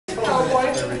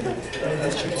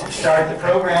start the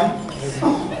program.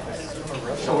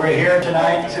 So we're here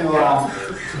tonight to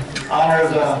honor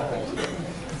the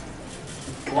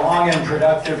long and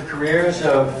productive careers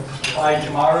of Clyde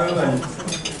Tamaru and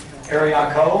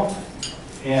HAAA.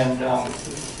 And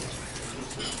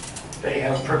they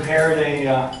have prepared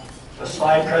a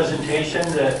slide presentation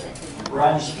that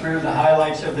runs through the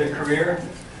highlights of their career.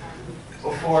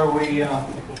 Before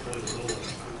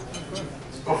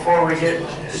we get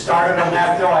started on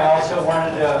that, though, I also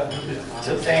wanted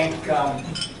to thank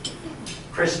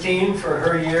Christine for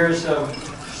her years of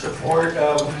support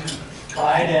of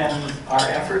Clyde and our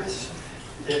efforts.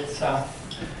 And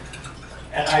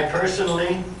I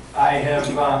personally, I have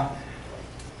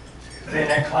been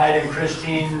at Clyde and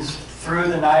Christine's through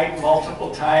the night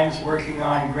multiple times, working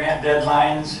on grant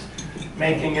deadlines,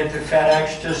 making it to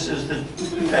FedEx just as the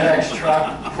FedEx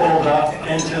truck pulled up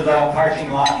into the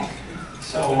parking lot.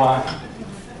 So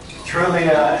truly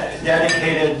a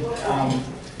dedicated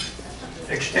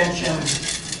extension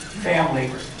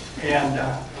family, and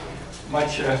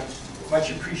much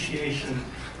appreciation.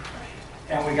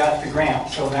 And we got the grant,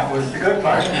 so that was the good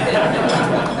part.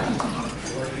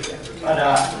 But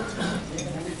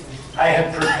I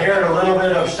had prepared a little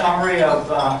bit of summary of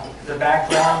the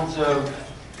backgrounds of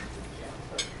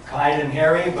Clyde and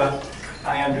Harry, but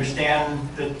I understand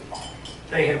that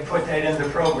they have put that in the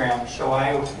program, so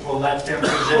I will let them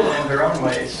present it in their own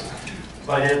ways.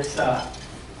 But it's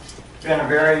been a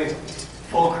very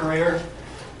full career,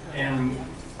 and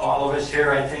all of us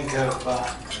here, I think, have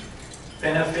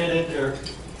benefited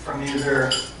from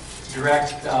either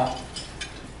direct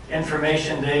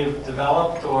information they've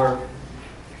developed or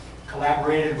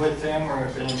collaborated with them or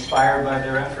have been inspired by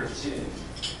their efforts.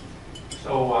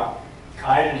 So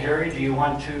Clyde and Harry, do you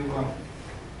want to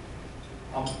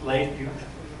you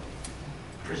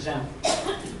present?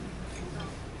 Yeah.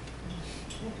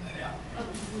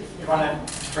 You want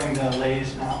to bring the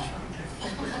ladies now?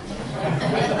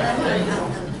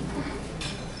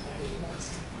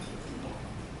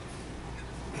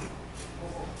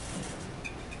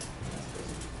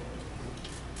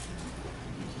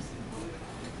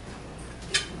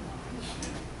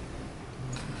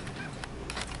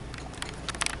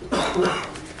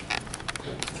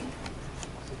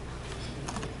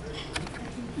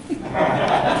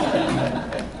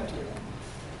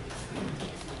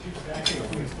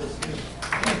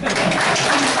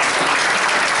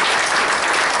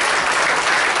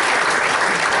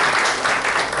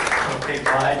 Okay,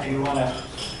 Clyde, do you want to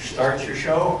start your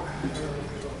show?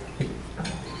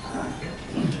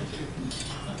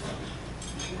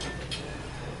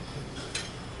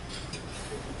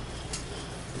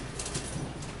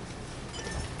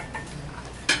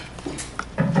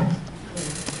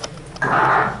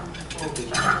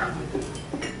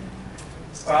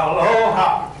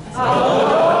 Aloha. Hey,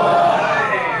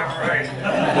 all right.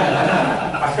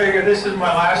 I figure this is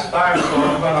my last time, so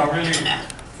I'm gonna really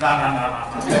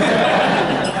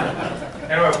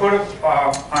Anyway,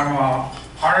 I'm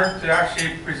honored to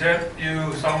actually present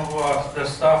you some of the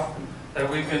stuff that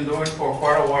we've been doing for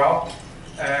quite a while.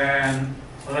 And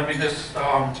let me just,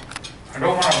 I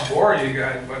don't want to bore you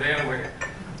guys, but anyway,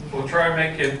 we'll try and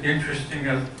make it interesting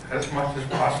as much as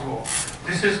possible.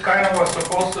 This is kind of what's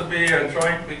supposed to be a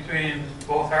joint between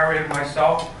both Harry and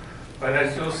myself, but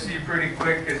as you'll see pretty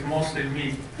quick, it's mostly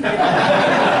me. A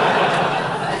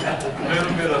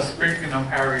little bit of sprinkling of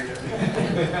Harry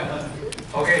there.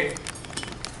 Okay.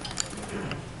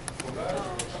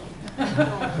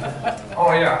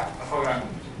 Oh yeah, I forgot.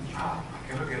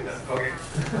 Okay, look at that. Okay.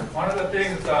 One of the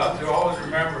things to always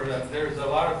remember that there's a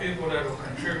lot of people that will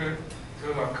contribute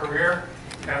to a career,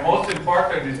 and most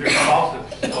important is their spouses.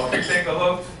 So if you take a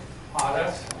look,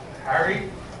 that's Harry.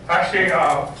 Actually,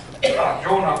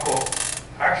 Joan Uncle.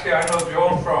 Actually, I know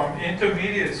Joan from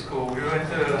intermediate school. We went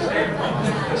to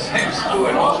the same school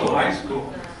and also high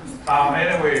school.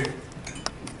 Anyway,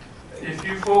 if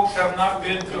you folks have not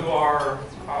been to our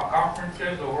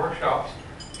conferences or workshops,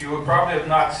 you would probably have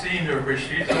not seen her, but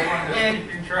she's the one that's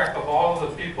keeping track of all of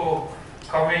the people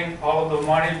coming, all of the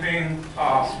money being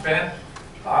spent,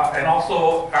 and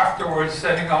also afterwards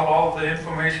sending out all of the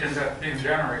information that's being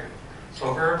generated.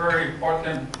 So very, very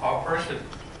important person.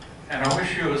 And I wish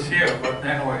she was here, but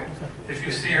anyway, if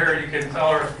you see her, you can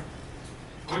tell her,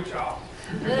 good job.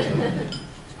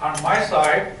 On my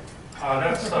side,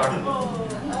 that's Christine.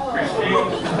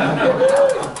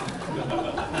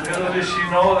 Little did she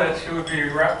know that she would be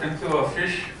wrapped into a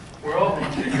fish world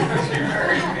when she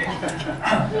married me.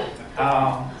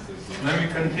 Let me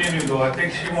continue though. I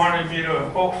think she wanted me to,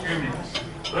 excuse me,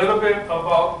 a little bit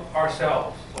about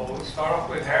ourselves. So we'll start off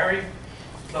with Harry.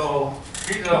 So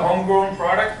he's a homegrown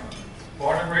product.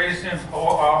 born and raised in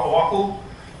Oahu.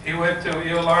 He went to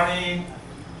Iolani,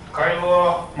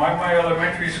 Kailua, Maimai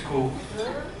Elementary School,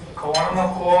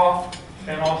 Kawananakoa,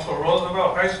 and also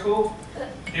Roosevelt High School.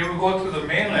 He would go to the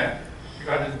mainland. He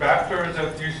got his bachelor's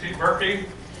at UC Berkeley.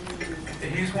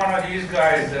 He's one of these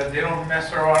guys that they don't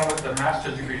mess around with the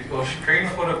master's degree. He goes straight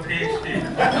for the PhD.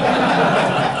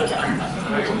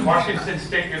 Like Washington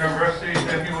State University,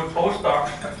 then he would postdoc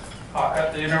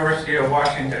at the University of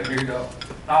Washington, UW.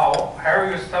 Now,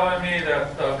 Harry was telling me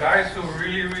that the guys who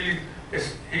really,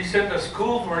 he said the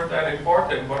schools weren't that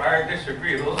important, but I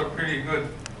disagree. Those are pretty good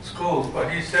schools. But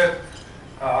he said,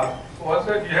 was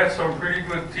it? You had some pretty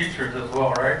good teachers as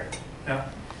well, right? Yeah.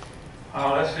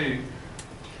 Let's see.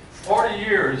 40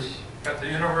 years at the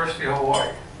University of Hawaii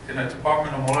in the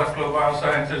Department of Molecular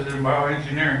Biosciences and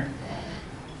Bioengineering.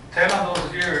 10 of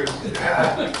those years, go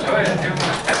ahead, Jim.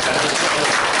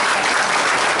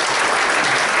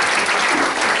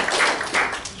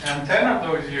 And 10 of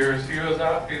those years, he was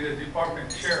actually the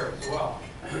department chair as well.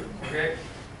 Okay,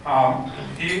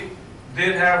 he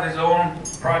did have his own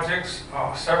projects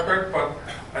separate, but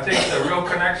I think the real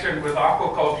connection with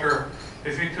aquaculture,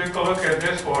 if you take a look at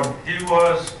this one, he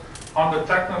was on the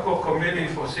technical committee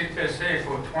for CTSA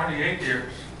for 28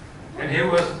 years, and he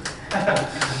was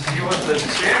he was the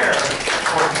chair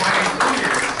for 22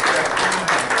 years.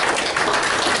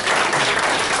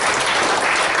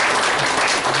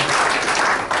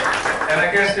 And I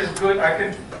guess it's good, I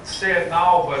can say it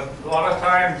now, but a lot of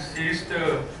times he used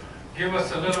to give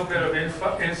us a little bit of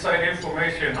inside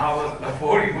information, how the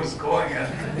voting was going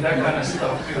and that kind of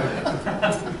stuff too.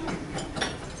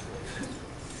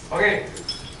 Okay,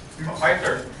 my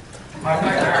turn. I'm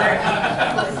like, all right,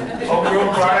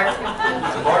 homegrown product,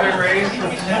 born and raised.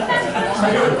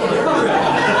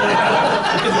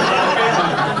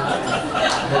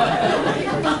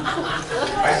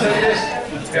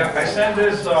 I send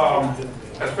this,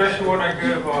 especially when I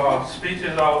give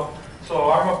speeches out.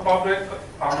 So I'm a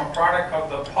product of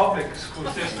the public school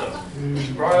system.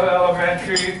 Royal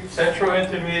Elementary, Central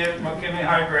Intermediate, McKinley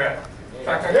High Grad. In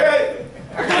fact, I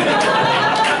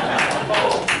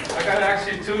got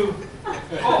actually two.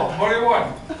 Oh,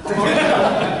 41.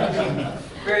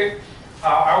 Okay, I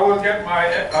will get my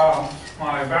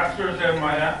my bachelor's and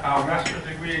my master's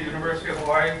degree at University of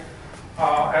Hawaii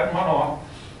at Manoa.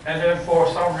 And then for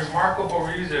some remarkable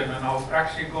reason, and I'll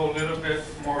actually go a little bit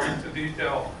more into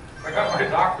detail, I got my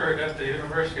doctorate at the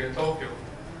University of Tokyo.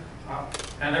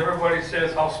 And everybody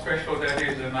says how special that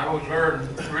is, and I would learn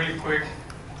really quick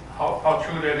how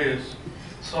true that is.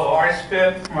 So I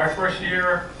spent my first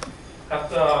year at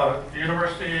the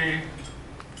university,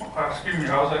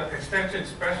 I was an extension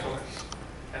specialist.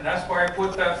 And that's why I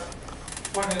put that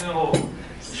funny little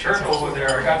shirt over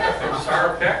there. I got that from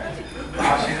Sarah Peck.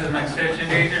 She's an extension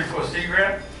agent for Sea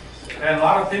Grant. And a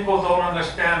lot of people don't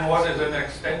understand what is an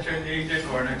extension agent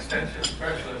or an extension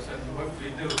specialist and what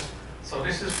we do. So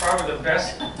this is probably the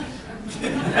best answer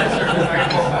that I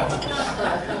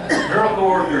know. Miracle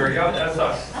worker, yeah, that's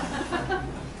us.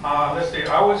 Let's see,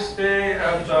 I would stay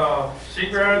at Sea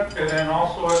Grant and then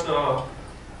also at the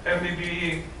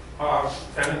MBB.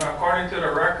 And according to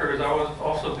the records, I was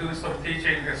also doing some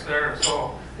teaching there.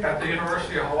 So at the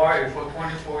University of Hawaii for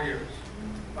 24 years.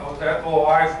 I was at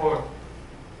OI for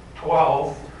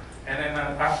 12, and then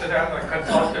after that I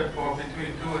consulted for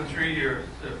between 2 and 3 years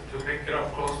to make it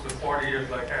up close to 40 years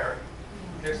like Harry.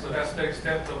 Okay, so that's the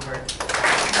extent of my...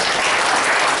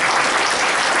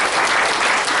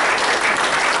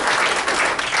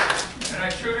 And I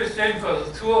truly say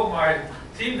because 2 of my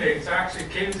teammates actually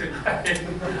came tonight.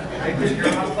 They did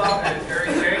your thought and Harry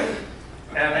Chang.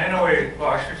 And anyway,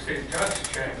 well, I should say Judge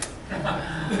Chang.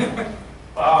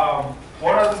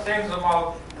 One of the things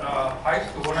about high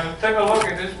school, when I take a look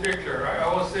at this picture,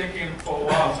 I was thinking for a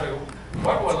while, so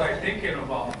what was I thinking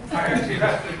about? I actually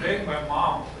had to beg my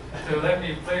mom to let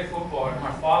me play football, and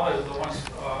my father is the one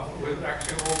with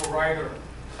actually overrider.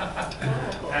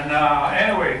 And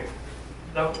anyway,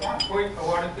 the one point I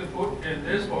wanted to put in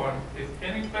this one, if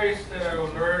any place that I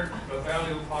will learn the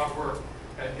value of hard work,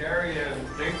 and Gary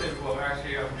and Nathan will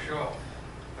actually, I'm sure,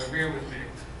 agree with me.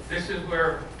 This is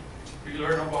where we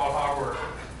learn about hard work.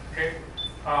 Okay.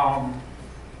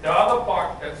 The other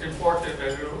part that's important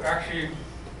that will actually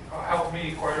help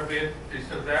me quite a bit is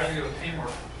the value of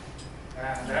teamwork,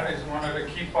 and that is one of the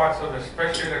key parts of the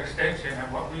special extension.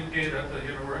 And what we did at the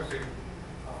university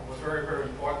was very, very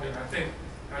important. I think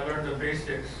I learned the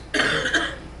basics.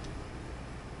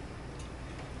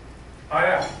 Oh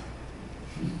yeah.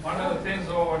 One of the things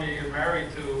though, when you're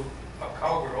married to a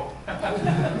cowgirl,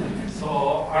 so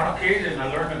on occasion I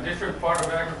learned a different part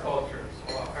of agriculture.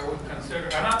 So I would consider,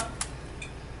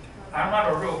 I'm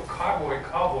not a real cowboy,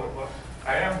 but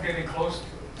I am getting close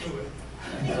to it.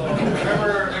 So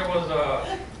whenever there was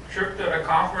a trip to the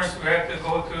conference we had to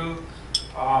go to,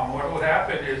 what would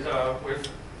happen is with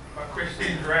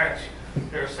Christine's ranch,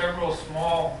 there are several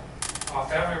small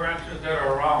family ranches that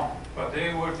are around, but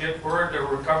they would get word that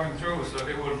we're coming through, so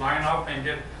they would line up and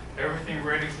get everything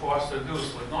ready for us to do.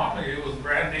 So normally it was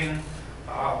branding,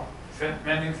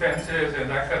 mending fences and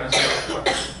that kind of stuff,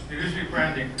 but usually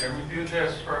branding. And we do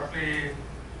this roughly,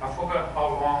 I forgot how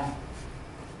long,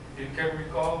 you can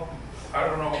recall? I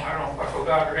don't know, I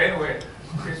forgot. Anyway,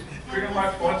 it's pretty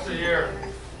much once a year.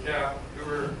 Yeah, we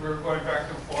were going back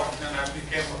and forth, and then I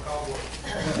became a cowboy.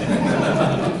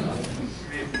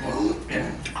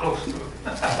 Yeah, close to it.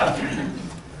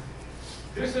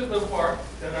 This is the part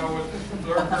that I would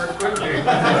learn very quickly. And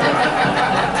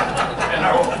I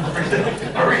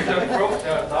read the quote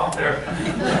down there.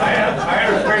 I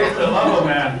ain't afraid to love a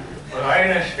man, but I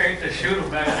ain't afraid to shoot a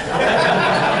man.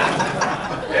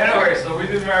 Anyway, so we've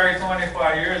been married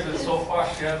 25 years, and so far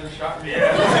she hasn't shot me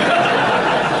yet.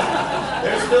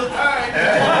 There's still time.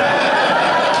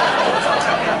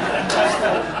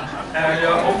 And I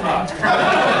hope not.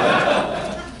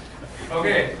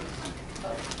 Okay.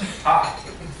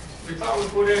 We thought we'd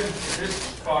put in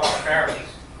this called our parents.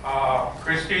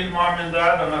 Christine's mom and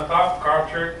dad on the top, Carl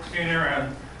Trick Sr.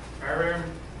 and Miriam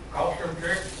Carlstrom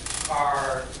Trick,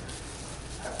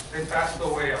 they passed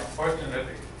away,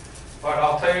 unfortunately. But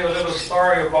I'll tell you a little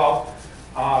story about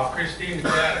Christine's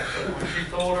dad. When she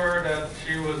told her that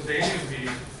she was dating me,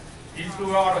 he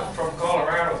flew out from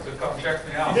Colorado to come check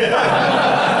me out.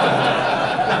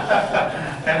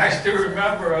 And I still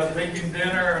remember I was making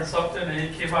dinner and something, and he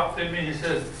came up to me and he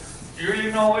says, "Do you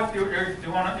really know what what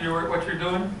you're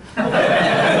doing?" And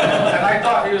I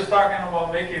thought he was talking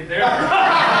about making dinner.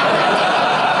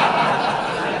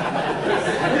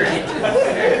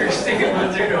 And Christine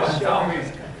was there to tell me,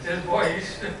 says, "Boy, you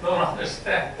just don't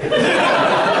understand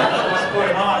what's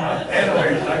going on."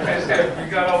 Anyway, like I said, we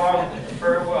got along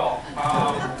very well.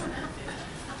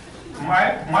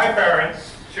 My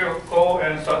parents, Choko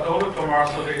and Satoru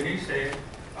Tamaru,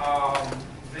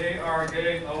 they are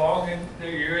getting along in the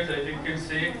years, as you can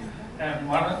see. And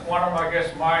one of I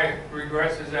guess my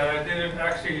regrets is that I didn't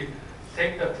actually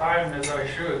take the time as I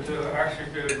should to actually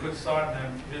be a good son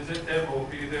and visit them or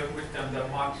be there with them that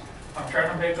much. I'm trying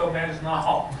to make amends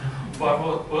now, but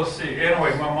we'll see.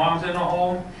 Anyway, my mom's in the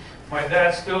home. My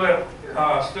dad's still at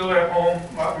home.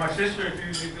 My sisters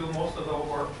usually do most of the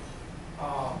work,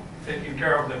 taking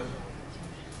care of them.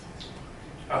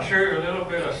 I'll share you a little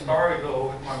bit of story though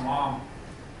with my mom.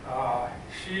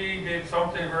 She did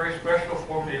something very special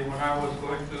for me when I was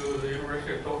going to the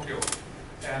University of Tokyo.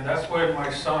 And that's when my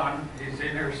son, he's in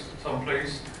here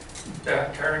someplace,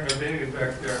 carrying a baby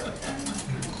back there.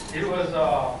 He was,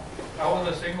 I was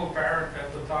a single parent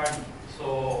at the time,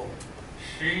 so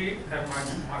she and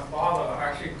my father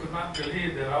actually could not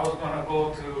believe that I was going to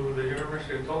go to the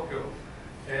University of Tokyo,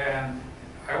 and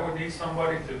I would need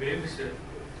somebody to babysit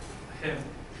him.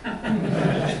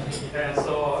 And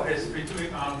so it's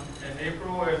between in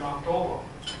April and October,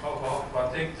 about I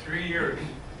think 3 years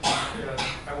that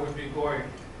I would be going,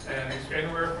 and it's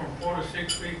anywhere from 4 to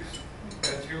 6 weeks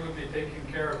that she would be taking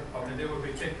care of. I mean, they would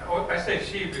be taking. I say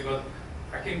she because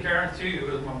I can guarantee you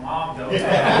it was my mom that was.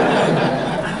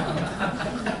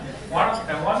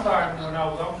 One time when I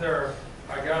was up there,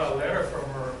 I got a letter from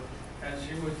her, and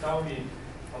she would tell me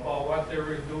about what they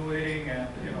were doing and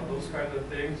those kinds of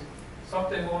things.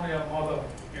 Something only a mother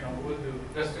would do.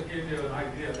 Just to give you an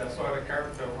idea, that's why the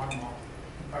character of my mom.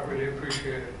 I really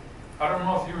appreciate it. I don't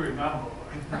know if you remember.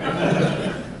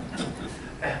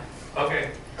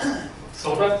 Okay,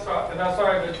 so that's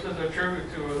why this is a tribute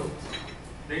to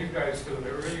these guys too.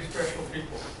 They're really special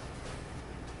people.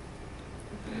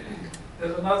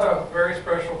 There's another very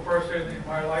special person in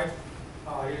my life.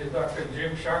 He is Dr.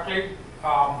 Jim Shockley.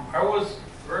 I was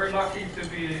very lucky to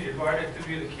be invited to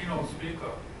be the keynote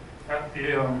speaker at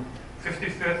the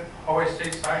 55th Hawaii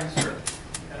State Science Fair.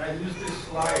 And I used this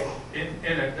slide in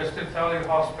it just to tell you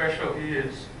how special he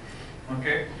is.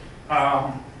 Okay.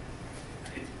 I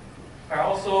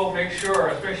also make sure,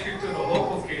 especially to the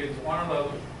local kids, one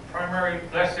of the primary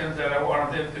lessons that I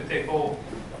wanted them to take home.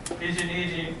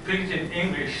 Pidgin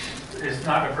English is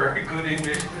not a very good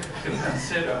English to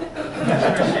consider,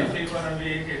 especially if you're going to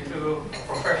be into a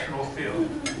professional field.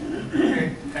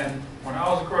 Okay? And when I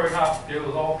was growing up, it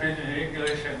was all Pidgin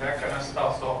English and that kind of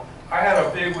stuff. So I had a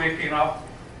big waking up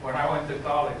when I went to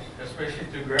college, especially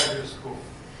to graduate school.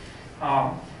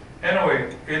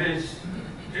 Anyway, it is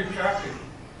Jim Shockley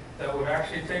that would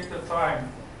actually take the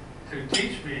time to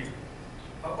teach me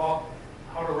about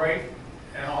how to write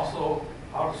and also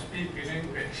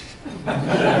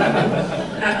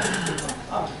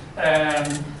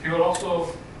And he will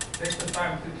also take the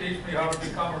time to teach me how to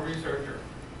become a researcher.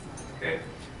 Okay?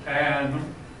 And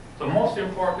the most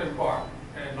important part,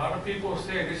 and a lot of people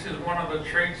say this is one of the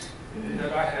traits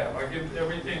that I have. I give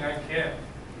everything I can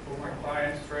for my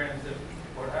clients, friends, and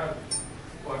what have you.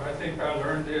 But I think I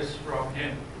learned this from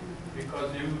him,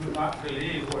 because you do not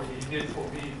believe what he did for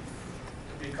me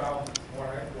to become what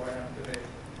I am today.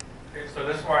 Okay, so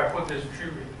that's why I put this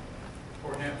tribute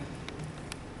for him.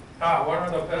 One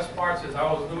of the best parts is I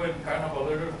was doing kind of a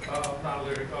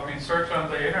search on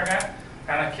the internet,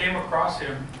 and I came across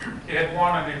him. He had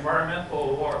won an environmental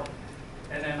award.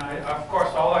 And then of course,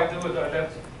 all I do is I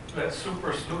let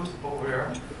Super Sleuth over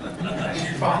there. And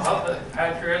she found out the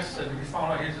address, and we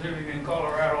found out he's living in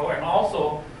Colorado, and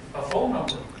also a phone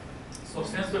number. So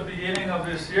since the beginning of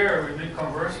this year, we've been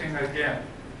conversing again.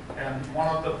 And one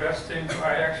of the best things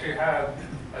I actually had,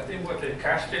 I think they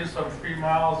cashed in some free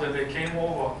miles and they came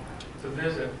over to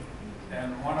visit.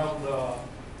 And one of the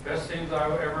best things I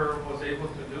ever was able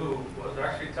to do was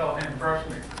actually tell him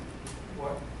personally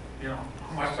how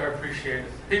much I appreciate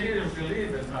it. He didn't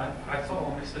believe it, and I told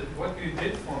him, I said, what you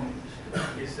did for me,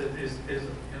 he said, is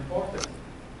important.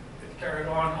 It carried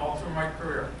on all through my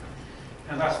career.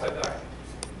 And that's the guy.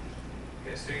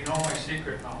 Okay, so you know my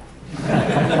secret now.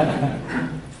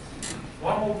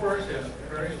 One more person, a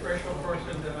very special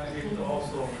person that I need to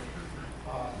also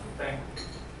thank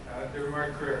during my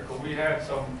career. Because we had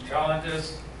some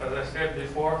challenges, as I said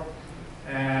before,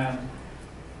 and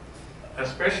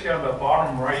especially on the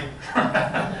bottom right,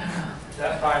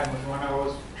 that time was when I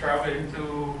was traveling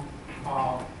to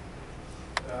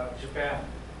Japan.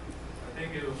 I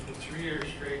think it was for 3 years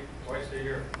straight, twice a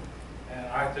year. And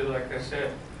I had to, like I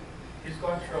said, he's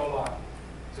gone through a lot.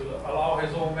 To allow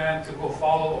his old man to go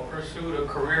follow or pursue the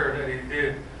career that he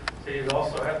did, so he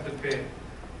also had to pay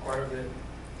quite a bit.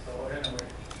 So anyway,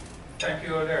 thank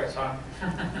you there, son.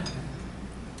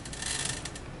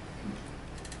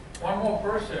 One more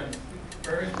person,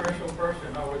 very special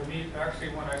person I would meet actually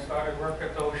when I started work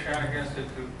at the Oceanic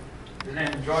Institute. His name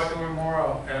is Joy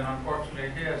Mora, and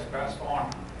unfortunately he has passed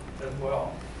on as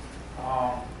well.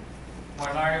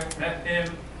 When I met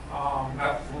him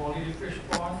at Molly Fish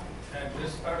Pond, and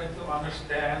just started to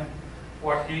understand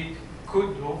what he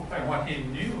could do and what he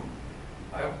knew,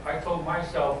 I told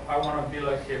myself I want to be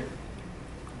like him.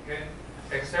 Okay?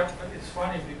 Except it's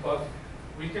funny because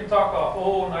we can talk a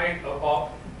whole night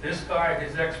about this guy,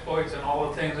 his exploits, and all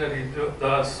the things that he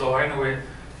does. So anyway,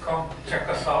 come check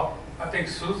us out. I think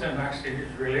Susan actually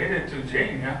is related to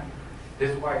Jane, yeah?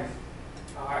 His wife.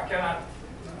 I cannot,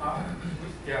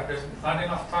 there's not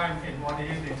enough time in one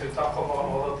evening to talk about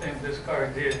all the things this guy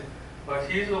did. But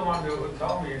he's the one that would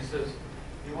tell me, he says,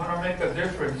 you want to make a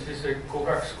difference, he said, go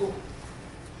back to school.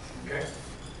 Okay?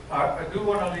 I do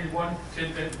want to leave one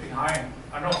tidbit behind.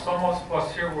 I know some of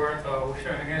us here were at the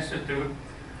Oceanic Institute,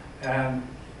 and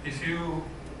if you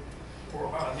were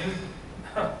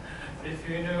if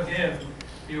you knew him,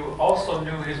 you also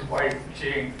knew his wife,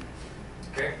 Jane.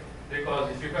 Okay?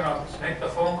 Because if you're going to make the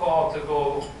phone call to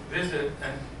go visit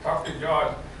and talk to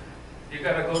George, you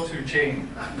got to go to Jane.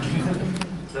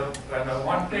 The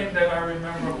one thing that I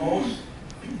remember most,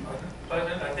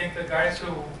 Pleasant, I think the guys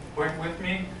who went with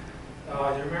me,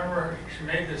 you remember she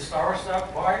made the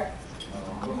soursop pie?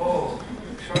 Oh,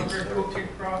 sugar cookie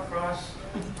cross,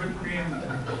 whipped cream,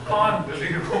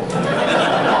 unbelievable. So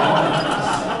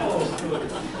good.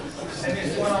 And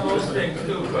it's one of those things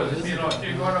too, because if you're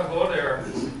going to go there,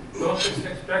 don't just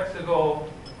expect to go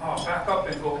pack up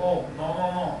and go home.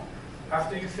 No.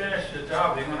 After you finish the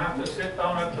job, you're going to have to sit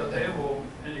down at the table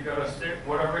and you got to sit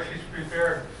whatever she's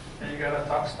prepared, and you got to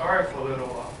talk story for a little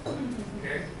while.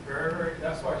 Okay? Very,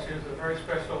 that's why she was a very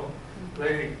special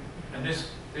lady. And this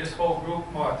whole group,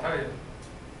 I'll tell you.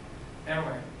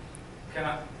 Anyway,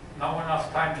 not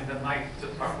enough time in the night to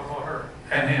talk about her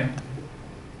and him.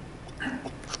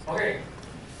 Okay.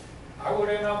 I would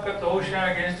end up at the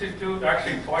Oceanic Institute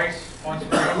actually twice. Once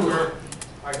after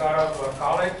I got out of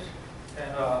college,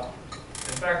 and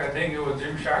in fact, I think it was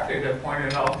Jim Shackley that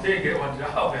pointed out, hey, get one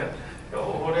job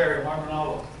over there in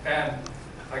Manalo. And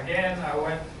again, I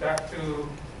went back to,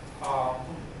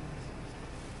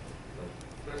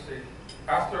 let's see,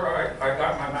 after I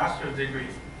got my master's degree.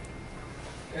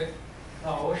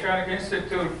 Now, Oceanic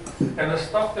Institute, and the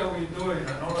stuff that we do, and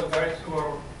I know the guys who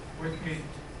are with me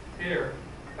here,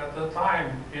 at the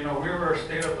time, we were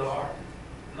state of the art.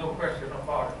 No question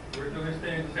about it. We were doing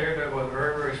things there that was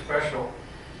very, very special.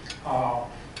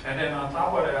 And then on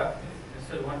top of that,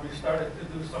 when we started to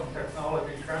do some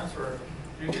technology transfer,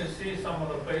 you can see some of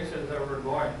the places that we're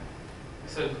going.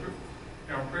 It's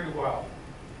pretty wild.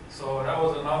 So that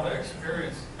was another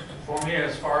experience for me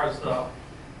as far as the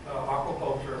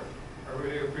aquaculture. I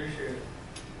really appreciate it.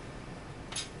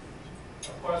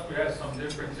 Of course, we had some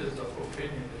differences of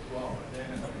opinion as well, but then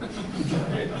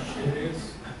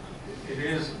it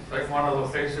is like one of the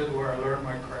places where I learned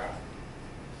my craft.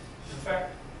 In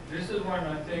fact, this is when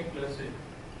I think, let's see,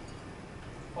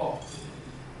 oh,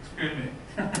 excuse me.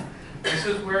 This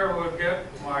is where I would get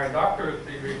my doctorate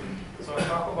degree. So I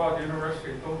talk about the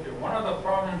University of Tokyo. One of the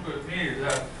problems with me is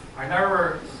that I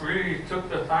never really took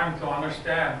the time to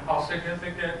understand how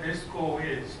significant this school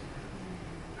is.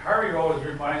 Harry always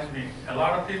reminds me, a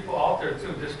lot of people out there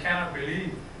too, just cannot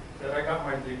believe that I got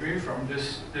my degree from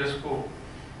this school.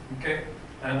 Okay?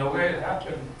 And the way it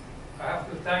happened, I have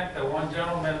to thank the one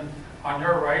gentleman on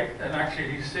your right, and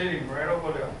actually he's sitting right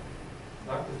over there,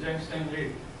 Dr. Jeng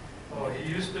Lee. So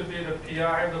he used to be the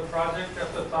PI of the project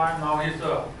at the time. Now he's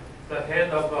the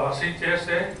head of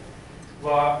CTSA.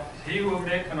 But he will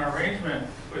make an arrangement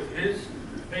with his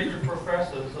major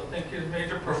professors. I think his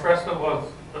major professor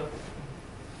was the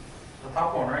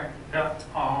top one, right? Yeah.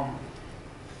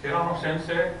 Hirano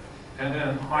Sensei. And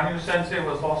then Hanyu Sensei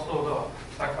was also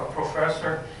like a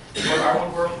professor. But I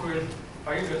would work with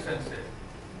Aida Sensei.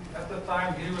 At the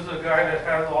time, he was a guy that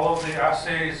had all of the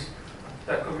assays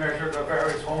that could measure the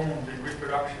various hormones in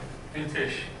reproduction in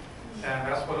fish. And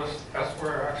that's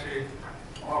where I actually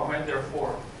went there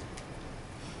for.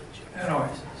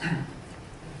 Anyways,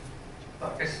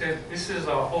 like I said, this is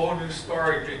a whole new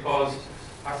story because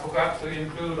I forgot to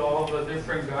include all of the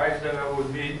different guys that I would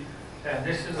meet, and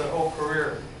this is a whole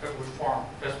career that would form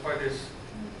just by this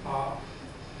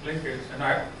linkage. And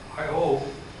I owe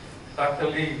Dr.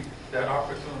 Lee that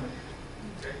opportunity.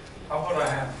 Okay. How about a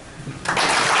hand?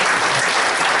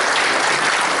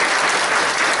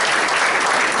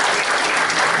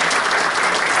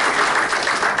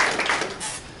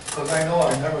 Because I know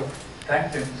I never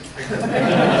thanked him.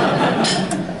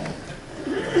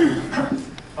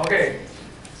 Okay,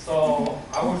 so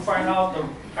I would find out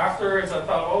afterwards. I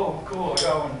thought, oh, cool, I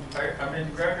got one. I'm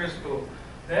in graduate school.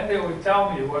 Then they would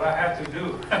tell me what I had to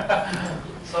do.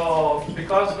 So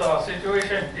because the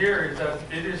situation here is that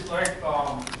it is like,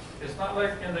 it's not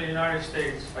like in the United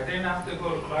States. I didn't have to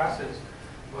go to classes,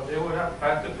 but they would I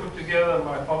had to put together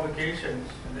my publications,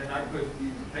 and then I could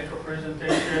make a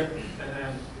presentation, and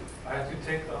then I had to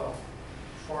take a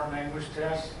foreign language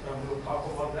test. We'll talk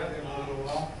about that in a little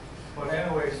while. But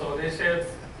anyway, so they said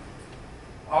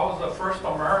I was the first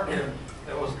American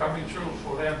that was coming through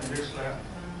for them in this lab.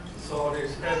 So they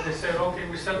said, okay,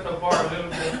 we set the bar a little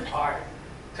bit high,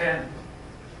 10.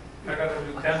 I got to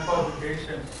do 10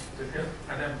 publications to get,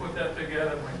 and then put that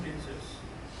together my thesis.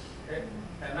 Okay,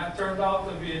 and that turned out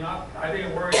to be not. I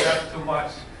didn't worry that too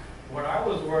much. What I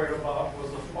was worried about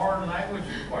was the foreign language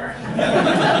requirement.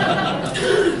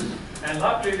 And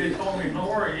luckily they told me, no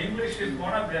worry, English is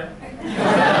one of them.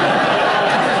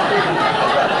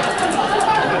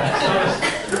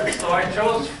 So I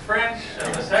chose French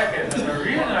as the second. And the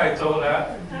reason I told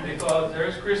that, because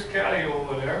there's Chris Kelly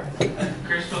over there.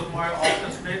 Chris was my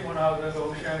office mate when I was at the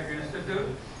Oceanic Institute.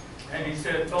 And he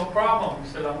said, no problem. He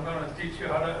said, I'm going to teach you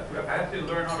how to, I had to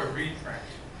learn how to read French.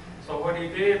 So what he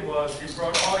did was he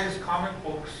brought all his comic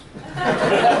books and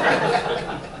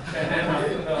then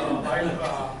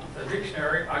the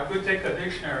dictionary. I could take the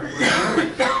dictionary.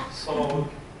 So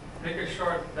make it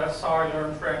short, that's how I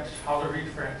learned French, how to read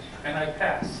French. And I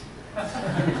passed.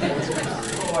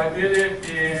 So I did it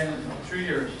in 3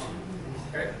 years.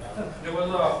 Okay? There was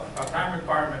a time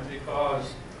requirement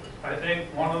because I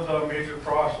think one of the major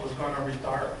pros was going to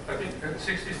retire. I think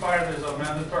 65 is a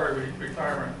mandatory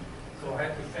retirement. So I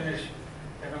had to finish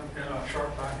in a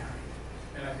short time,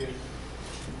 and I did.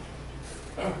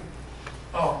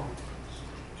 Oh,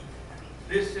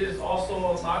 this is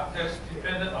also not just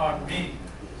dependent on me.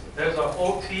 There's a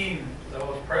whole team that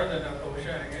was present at the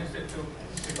Oceanic Institute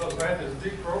because we had this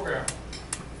big program,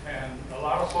 and a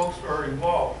lot of folks were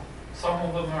involved. Some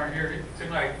of them are here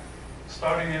tonight.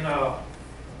 Starting in the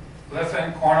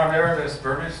left-hand corner there, there's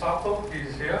Bernie Sato.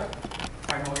 He's here.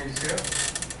 I know he's here.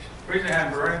 Raise your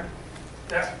hand, Bernie.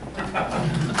 Yeah.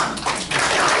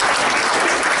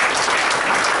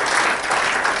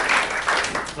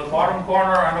 The bottom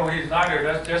corner, I know he's not here.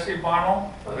 That's Jesse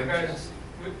Bono. The guys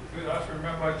with us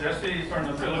remember Jesse. He's from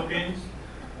the Philippines.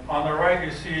 On the right,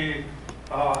 you see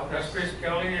that's Chris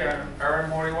Kelly and Aaron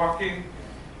Moriwaki.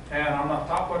 And on the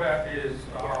top of that is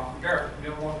Garrett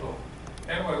Miyamoto.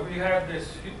 Anyway, we had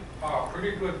this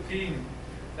pretty good team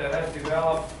that had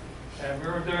developed, and we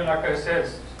were doing, like I said,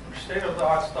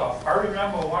 state-of-the-art stuff. I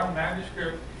remember one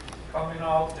manuscript coming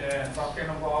out and talking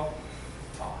about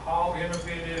how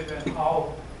innovative and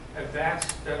how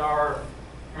advanced that our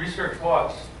research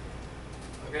was.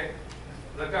 Okay?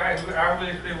 The guy who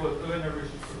obviously was doing the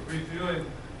reviewing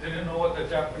didn't know what the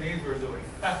Japanese were doing.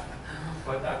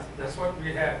 But that's what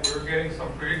we had. We were getting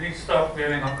some pretty neat stuff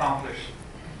getting accomplished.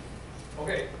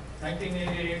 Okay,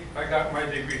 1988, I got my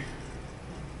degree.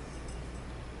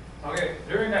 Okay,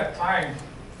 during that time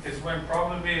is when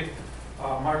probably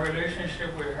my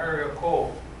relationship with Harriet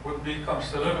Cole would become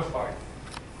solidified.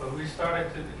 But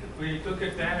we took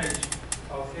advantage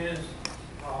of his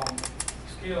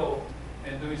skill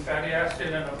in doing fatty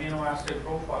acid and amino acid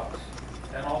profiles,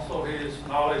 and also his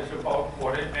knowledge about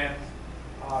what it meant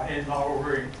in our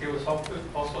work. He was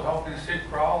also helping Sid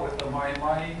Crowell with the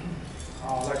mahi-mahi.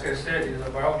 Like I said, he's a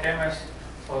biochemist,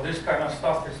 so this kind of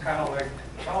stuff is kind of like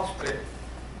child's play.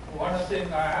 One of the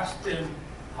things I asked him,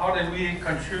 how did we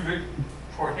contribute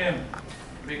for him?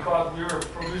 Because we were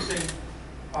producing,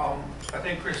 I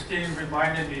think Christine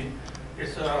reminded me,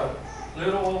 it's a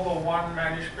little over 1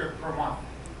 manuscript per month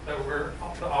that we're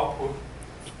the output,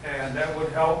 and that would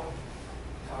help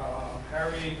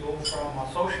Harry go from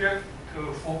associate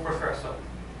to full professor.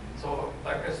 So,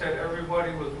 like I said,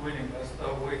 everybody was winning. That's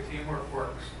the way teamwork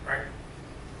works, right?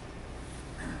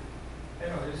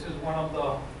 Anyway, this is one of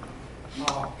the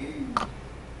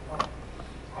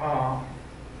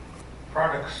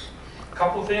products. A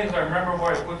couple things I remember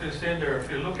why I put this in there.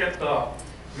 If you look at the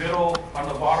middle on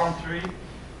the bottom 3, it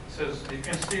says you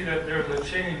can see that there's a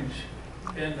change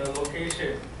in the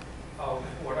location of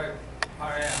what I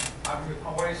am. I'm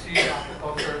YC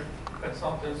Agriculture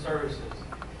Consultant Services.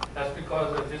 That's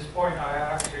because at this point I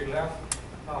actually left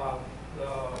the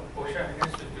Oceanic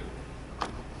Institute.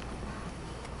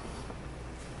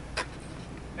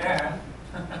 And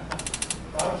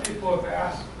a lot of people have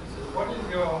asked, what is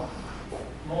your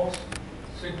most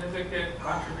significant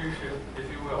contribution, if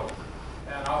you will?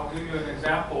 And I'll give you an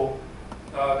example.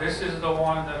 This is the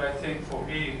one that I think for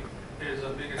me is the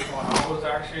biggest one. I was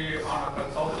actually on a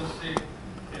consultancy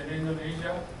in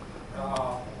Indonesia.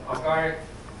 A guy,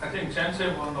 I think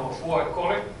Jensen will know, Fuad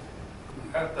Kolik,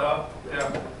 at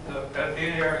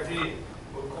AARD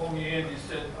would call me in. He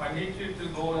said, I need you to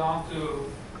go down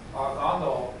to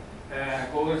Gondal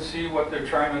and go and see what they're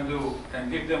trying to do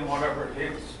and give them whatever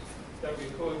hints that we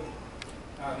could.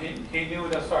 He knew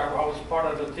that, so I was part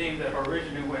of the team that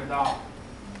originally went down.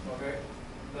 Okay.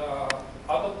 The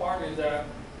other part is that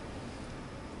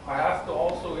I have to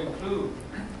also include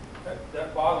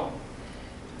that bottom,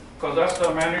 because that's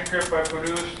the manuscript I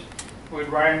produced with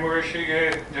Ryan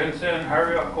Murashige, Jensen,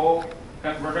 Harriet Cole,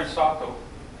 and Bernard Sato.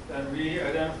 And we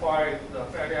identified the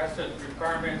fatty acid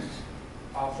requirements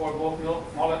for both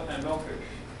mullet and milkfish.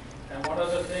 And one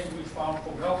of the things we found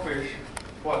for milkfish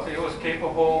was it was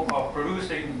capable of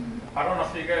producing, I don't know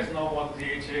if you guys know what the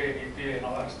HAAA, EPA, and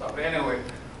all that stuff. Anyway,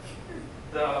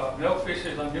 the milkfish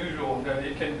is unusual that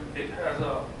it has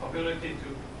the ability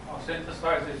to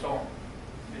synthesize its own.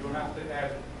 You don't have to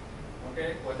add it.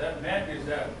 Okay, what that meant is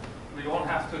that we don't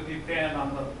have to depend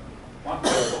on the one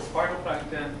type of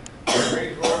phytoplankton to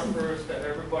raise rotifers that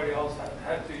everybody else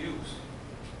had to use.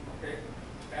 Okay,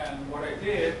 and what I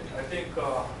did, I think,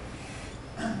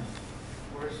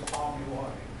 where's the palmy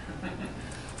one?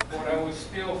 What I would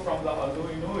steal from the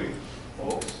Nui Nui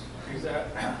folks is that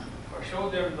I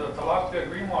showed them the tilapia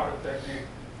green water technique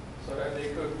so that they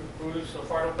could produce the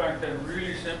phytoplankton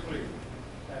really simply,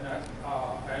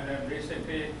 and then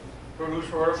basically produce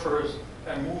rotifers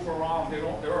and move around. They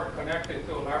aren't connected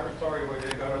to a laboratory where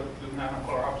they got to do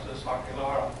Nanochloropsis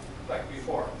oculata like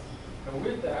before. And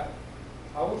with that,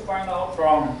 I would find out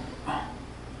from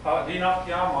Dean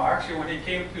Akiyama, actually when he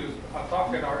came to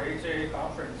talk at our HAA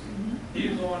conference,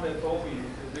 he's the one that told me, he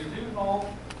said, did you know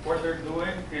what they're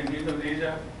doing in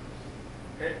Indonesia?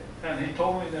 Okay. And he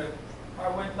told me that I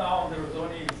went down, there was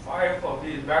only 5 of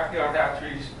these backyard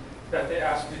hatcheries that they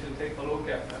asked me to take a look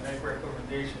at and make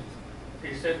recommendations.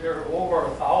 He said there are over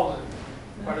 1,000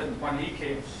 when he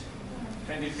came.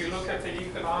 And if you look at the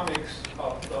economics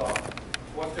of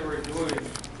what they were doing,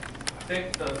 I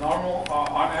think the normal,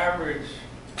 on average,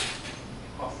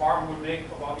 a farm would make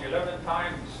about 11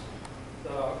 times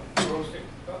the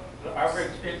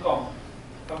average income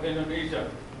of Indonesia.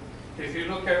 If you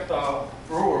look at the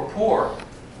rural poor,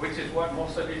 which is what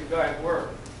most of these guys were,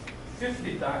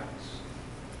 50 times.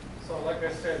 So like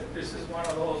I said, this is one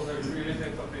of those that really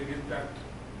make a big impact.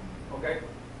 Okay?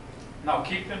 Now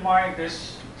keep in mind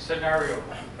this scenario,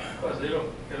 because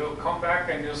it'll come back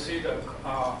and you'll see the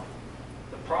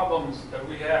problems that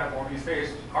we have when we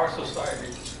face our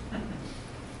society.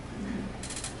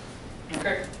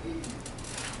 Okay.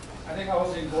 I think I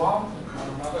was in Guam on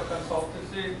another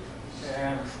consultancy,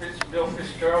 And Bill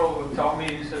Fitzgerald would tell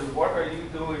me, he says, what are you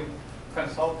doing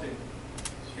consulting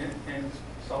in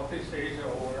Southeast Asia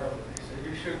or wherever? He said,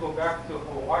 you should go back to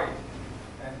Hawaii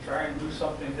and try and do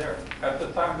something there. At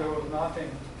the time, there was nothing,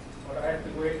 but I had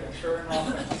to wait, and sure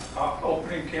enough, an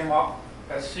opening came up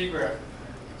at Seagrant.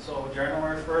 So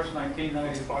January 1st,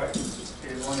 1995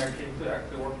 is when I came to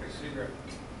actually work at Seagrant.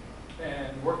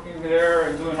 And working there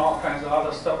and doing all kinds of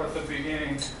other stuff at the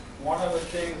beginning, one of the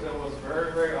things that was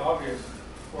very, very obvious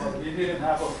was we didn't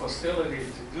have a facility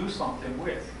to do something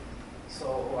with.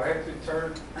 So I had to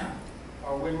turn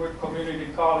our Windward Community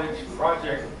College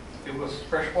project. It was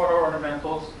freshwater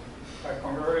ornamentals. I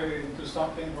converted it into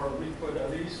something where we could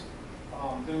at least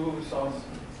do some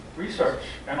research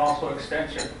and also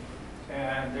extension.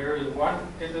 And there is one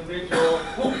individual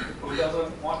who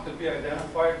doesn't want to be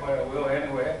identified, but I will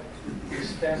anyway. He's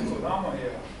Stan Kodama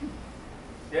here.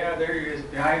 Yeah, there he is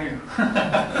behind you.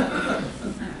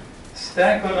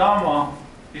 Stan Kodama,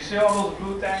 you see all those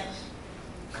blue tanks?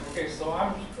 Okay, so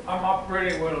I'm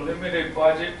operating with a limited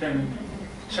budget and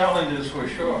challenges for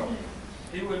sure.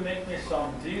 He would make me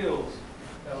some deals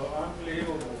that were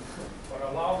unbelievable, but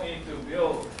allow me to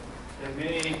build a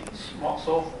mini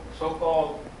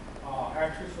so-called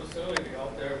hatchery facility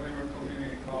out there at Windward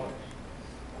Community College.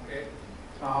 Okay.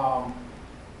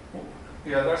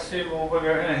 Yeah, that's him over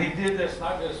there, and he did this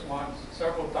not just once,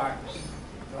 several times.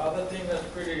 The other thing that's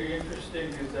pretty interesting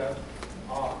is that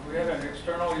we had an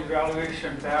external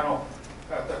evaluation panel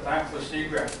at the time for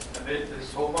Seagrant, and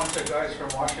this whole bunch of guys from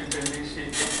Washington, D.C.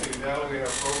 came to evaluate our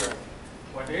program.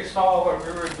 When they saw what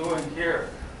we were doing here,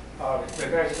 the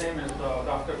guy's name is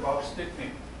Dr. Bob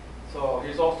Stickney. So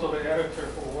he's also the editor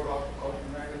for World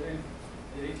Aquaculture magazine.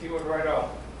 He would write an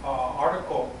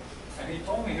article, and he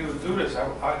told me he would do this.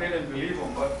 I didn't believe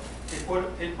him, but he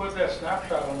put that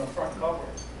snapshot on the front cover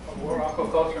of World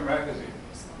Aquaculture magazine,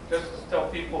 just to tell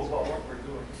people about what we're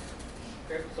doing.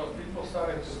 Okay, so people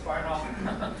started to find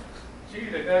out, gee,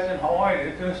 the guys in Hawaii,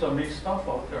 they're doing some neat stuff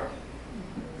out there.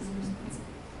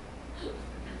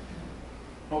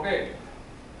 Okay,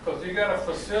 because you got a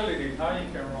facility, now you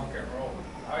can rock and roll.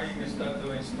 Now you can start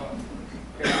doing stuff.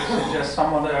 Okay, this is just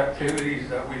some of the activities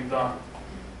that we've done.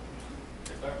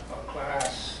 A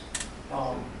class,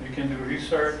 you can do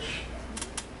research,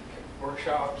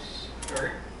 workshops,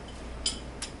 right?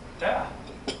 Yeah.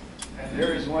 And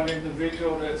there is one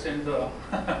individual that's in the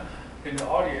in the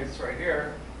audience right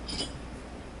here.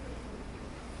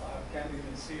 I can't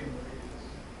even see him,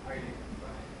 but he's hiding.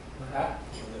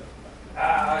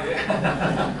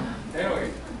 Yeah.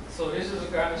 Anyway, so this is the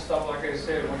kind of stuff, like I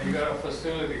said, when you got a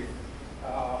facility,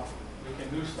 you can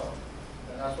do stuff.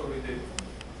 And that's what we did.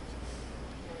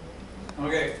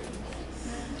 Okay.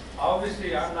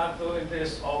 Obviously, I'm not doing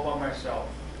this all by myself.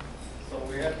 So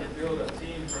we had to build a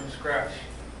team from scratch.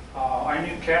 I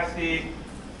knew Kathy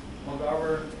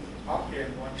McGovern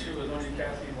Hopkins when she was only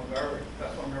Kathy McGovern.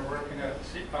 That's when we were working at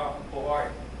Hawaii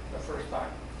the first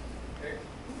time. Okay.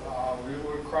 We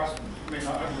would cross, we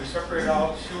separated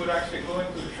out. She would actually go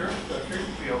into the church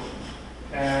field,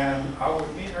 and I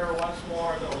would meet her once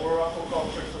more at the World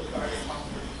Aquaculture Society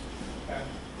conference. And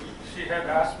she had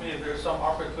asked me if there's some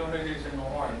opportunities in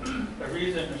Hawaii. The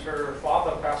reason is her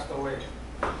father passed away,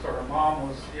 so her mom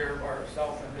was here by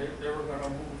herself, and they were going to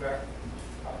move back.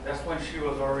 That's when she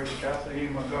was already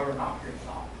Kathleen McGovern Hopkins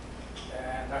now,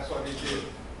 and that's what he did.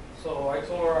 So I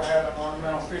told her I had an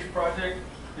ornamental fish project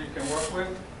you can work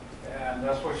with, and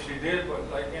that's what she did.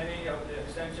 But like any of the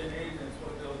extension agents,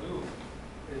 what they'll do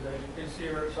is that you can see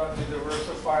her trying to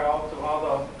diversify out to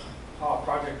other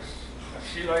projects.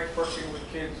 She likes working with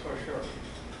kids for sure.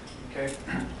 Okay,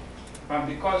 and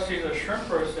because she's a shrimp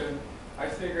person, I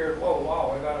figured, oh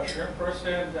wow, I got a shrimp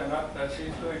person, and that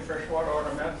she's doing freshwater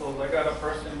ornamentals. I got a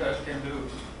person that can do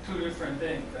two different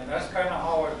things, and that's kind of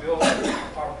how I built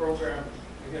our program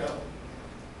together.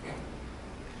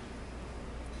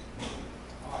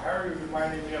 Harry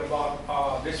reminded me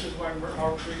about, this is when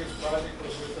our previous project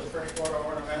was with the freshwater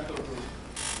ornamental group.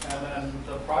 And then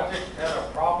the project had a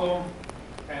problem,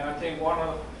 and I think one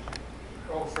of,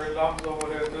 Fred Lum's over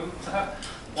there too.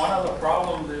 One of the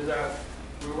problems is that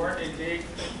we weren't engaged,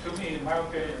 to me, in my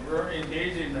opinion, we weren't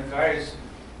engaging the guys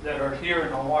that are here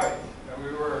in Hawaii. And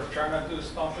we were trying to do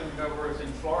something that was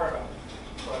in Florida.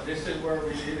 But this is where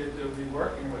we needed to be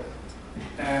working with.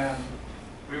 And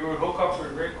we would hook up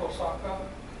with Ray Kosaka,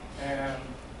 and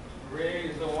Ray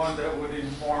is the one that would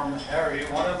inform Harry.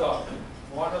 One of the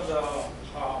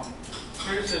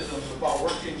criticisms about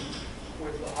working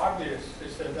with the hobbyists, they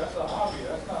said that's a hobby,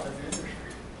 that's not an industry.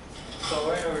 So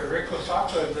anyway, Ray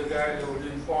Kosaka is the guy that would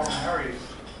inform Harry.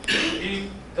 He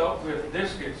dealt with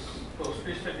discus, those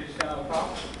fish that you send on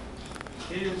top,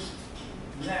 his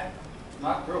net,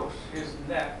 not gross, his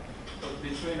net was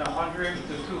between 100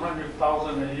 to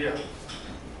 200,000 a year.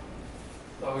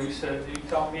 So he said, you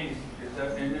tell me, is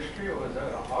that industry or is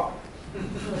that a hobby?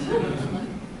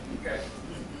 Okay.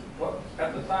 Well,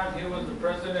 at the time, he was the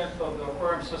president of the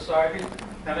Aquarium Society.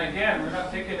 And again, we're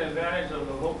not taking advantage of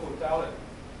the local talent.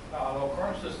 The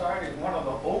Aquarium Society is one of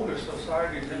the oldest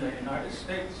societies in the United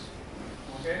States.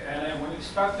 Okay? And then when you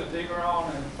start to dig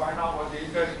around and find out what these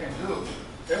guys can do,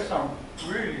 there's some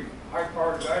really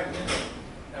high-powered guys in there.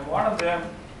 And one of them,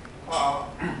 I'm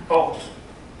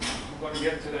going to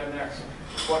get to that next.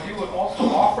 What he would also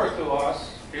offer to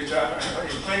us is a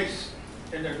place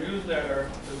in their newsletter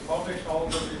to publish all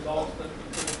the results that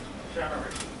we could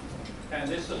generate. And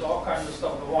this is all kinds of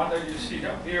stuff. The one that you see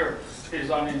up here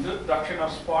is on induction of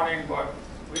spawning, but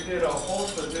we did a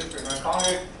host of different. I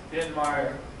counted in my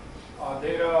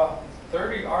data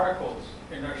 30 articles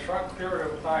in a short period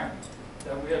of time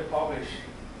that we had published.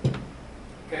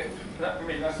 Okay, I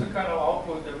mean, that's the kind of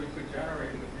output that we could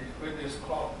generate with this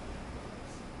club.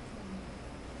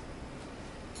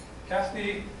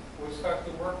 Kathy would start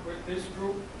to work with this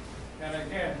group, and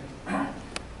again,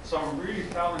 some really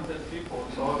talented people.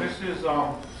 So this is,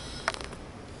 I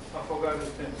forgot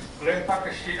his name, Glenn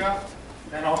Takashita,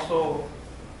 and also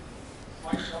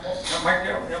Mike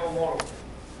Yamamoto.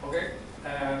 Okay,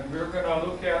 and we're going to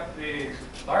look at the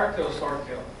lartail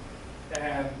swordtail.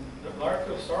 And the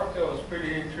lartail swordtail is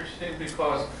pretty interesting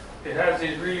because it has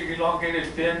these really elongated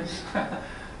fins.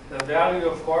 The value,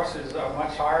 of course, is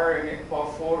much higher, in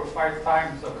about 4 to 5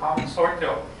 times the common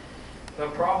swordtail. The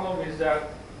problem is that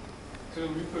to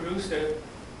reproduce it,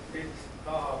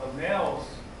 the male's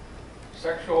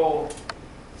sexual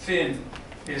fin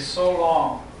is so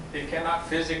long, it cannot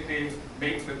physically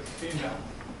mate with the female.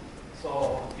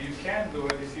 So you can do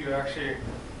it if you actually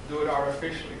do it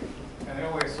artificially. And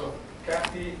anyway, so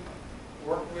Kathy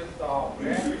worked with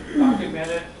Glenn,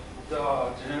 documented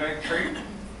the genetic trait,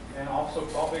 and also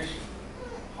published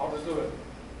how to do it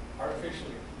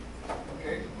artificially.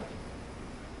 Okay?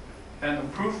 And the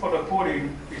proof for the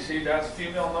pudding, you see that's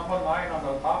female number 9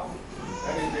 on the top.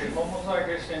 That is a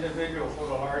homozygous individual for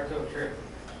the lartail trait.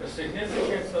 The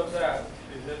significance of that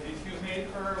is that if you mate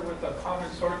her with a common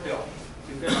swordtail,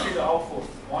 you can see the output,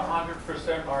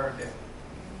 100% lartail.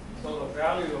 So the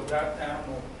value of that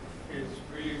animal is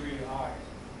really, really high.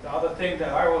 The other thing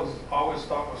that I always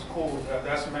thought was cool is that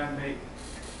that's man-made.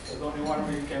 There's only one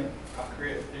way you can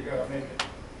create it. You gotta make it.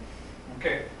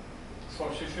 Okay. So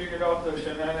she figured out the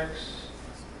genetics.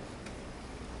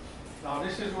 Now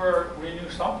this is where we knew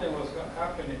something was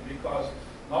happening because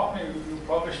normally you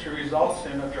publish your results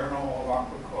in a journal of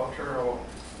aquaculture or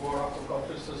World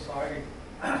Aquaculture Society.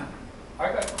 I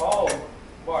got called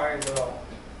by the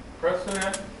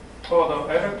president or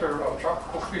the editor of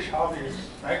Tropical Fish Hobbies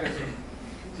magazine.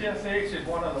 TFH is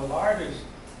one of the largest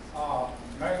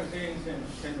magazines in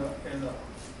the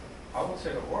I would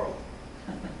say the world.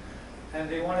 And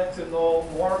they wanted to know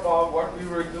more about what we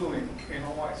were doing in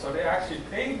Hawaii. So they actually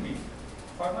paid me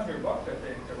 $500 that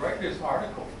day to write this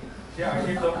article. Yeah, I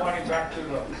give the money back to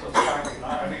the society.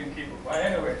 I didn't keep it. But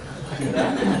anyway,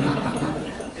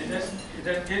 it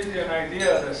just gives you an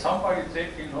idea that somebody's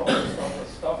taking notice of the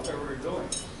stuff that we're doing.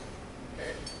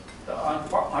 Okay. The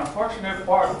unfortunate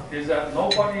part is that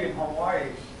nobody in Hawaii,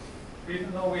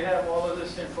 even though we have all of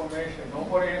this information,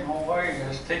 nobody in Hawaii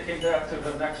has taken that to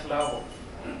the next level.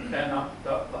 And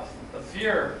the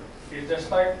fear is just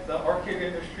like the orchid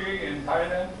industry in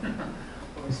Thailand.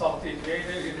 When Southeast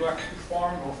Asia, it was actually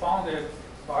formed or founded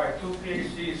by 2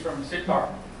 PhDs from Sitar.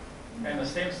 And the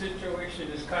same situation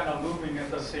is kind of looming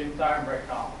at the same time right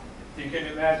now. You can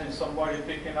imagine somebody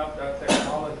picking up that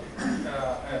technology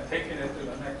and taking it to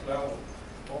the next level.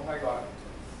 Oh my God.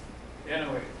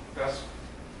 Anyway, that's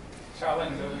the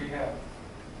challenge that we have.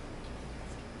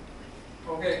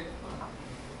 Okay.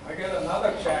 I get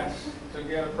another chance to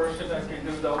get a person that can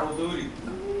do double duty.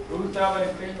 Ruth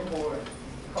Allen Fingerboard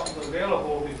becomes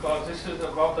available because this is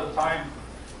about the time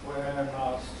when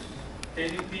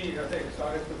ADP, I think,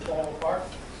 started to fall apart.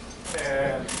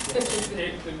 And she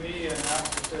came to me and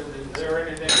asked, said, is there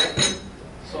anything?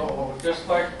 So just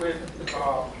like with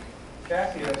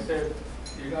Kathy, I said,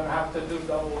 you're going to have to do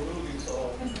double duty.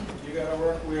 So you got to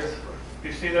work with,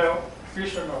 you see that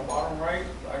fish on the bottom right?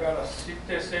 I got a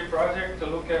CTSA project to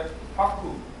look at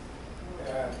haku.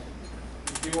 And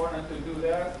if you wanted to do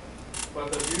that, but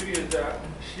the beauty is that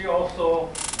she also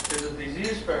is a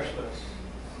disease specialist,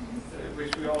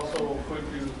 which we also could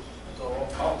use. So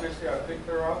obviously I picked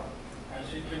her up, and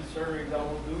she's been serving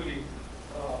double duty.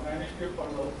 Manuscript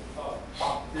on the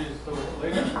top is the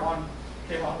latest one,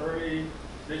 came out early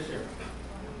this year.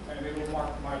 And and it will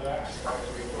mark my last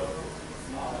actually. But,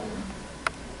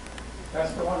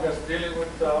 that's the one that's dealing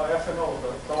with ethanol,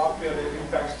 the tilapia that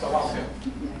impacts tilapia.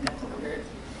 Okay.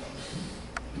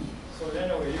 So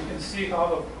anyway, you can see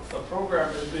how the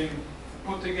program is being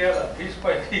put together piece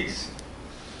by piece.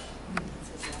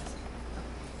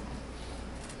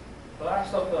 The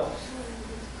last of the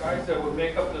guys that would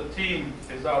make up the team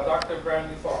is Dr.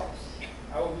 Brandon Fox.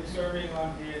 I will be serving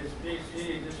on his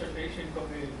PhD dissertation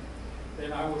committee.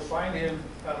 Then I would find him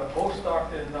at a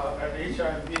postdoc at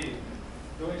HIB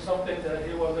doing something that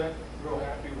he wasn't real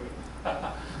happy with.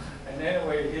 And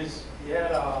anyway, he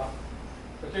had a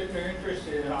particular interest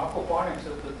in aquaponics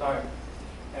at the time.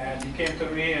 And he came to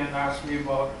me and asked me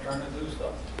about trying to do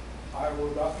stuff. I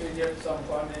would roughly get some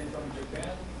funding from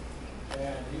Japan,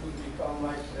 and he would become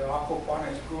like the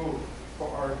aquaponics guru for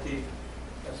RT.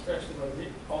 Especially, but we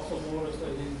also noticed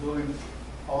that he's doing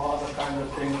all other kinds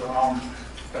of things around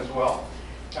as well.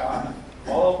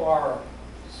 All of our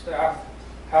staff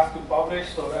have to publish,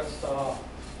 so that's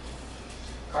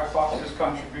Kai Fox's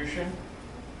contribution.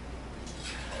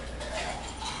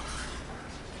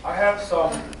 I have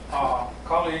some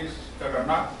colleagues that are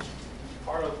not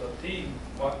part of the team,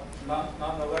 but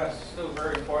nonetheless still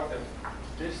very important.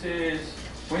 This is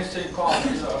Winston Kong.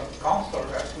 He's a counselor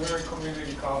at Mary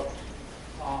Community College.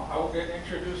 I will get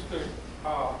introduced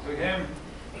to him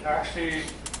actually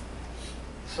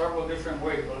several different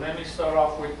ways, but let me start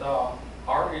off with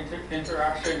our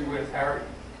interaction with Harry.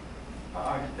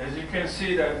 As you can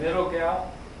see, that middle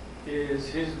gal is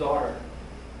his daughter,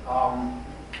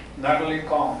 Natalie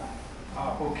Kong,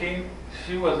 who came.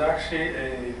 She was actually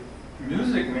a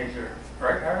music major,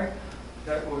 right, Harry?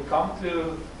 That would come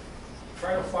to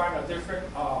try to find a different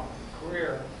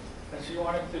career, and she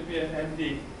wanted to be an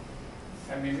MD.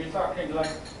 I mean, we're talking like,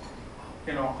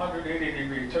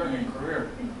 180-degree turn in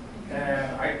career.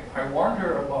 And I warned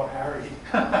her about Harry.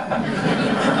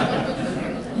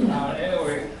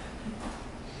 Anyway,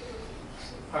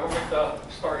 I will make the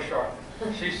story short.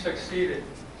 She succeeded.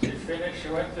 She finished. She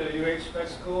went to UH Med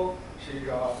School. She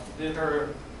did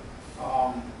her,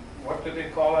 what do they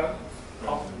call it?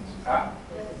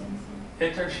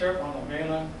 Internship on the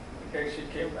mainland. Okay, she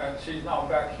came, and she's now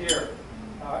back here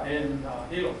in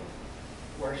Hilo,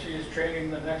 where she is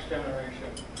training the next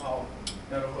generation of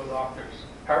medical doctors.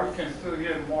 Harry can fill you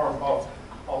in more about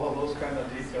all of those kind of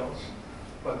details.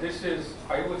 But this is,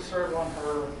 I would serve on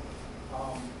her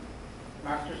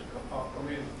master's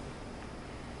committee.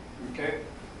 Okay?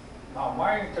 Now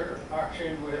my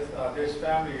interaction with this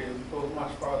family goes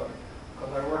much farther,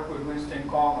 because I work with Winston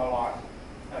Kong a lot.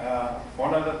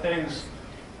 One of the things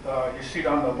you see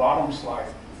on the bottom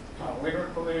slide, Winter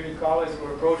Community College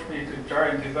will approach me to try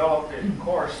and develop a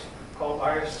course called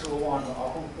IS-201,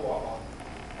 Ahupua'a.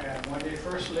 And when they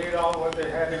first laid out what they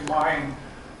had in mind,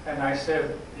 and I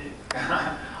said,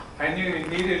 I knew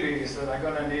immediately, he said, I'm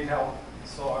gonna need help.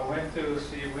 So I went to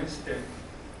see Winston,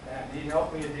 and he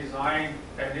helped me design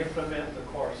and implement the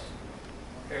course.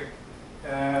 Okay,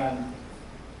 and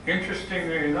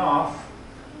interestingly enough,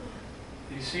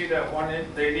 you see that one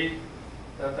lady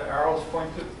that the arrows point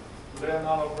to,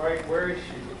 Leonala Bright, where is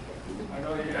she? I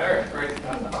know you're there, right?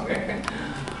 Okay.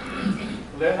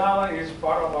 Leonala is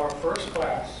part of our first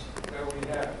class that we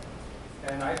had,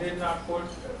 and I did not put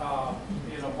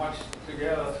much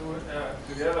together.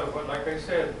 But like I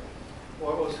said,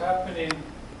 what was happening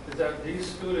is that these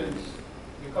students,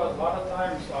 because a lot of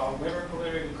times Winter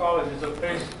Community College is a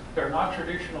place, they're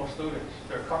non-traditional students.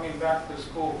 They're coming back to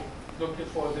school looking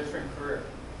for a different career.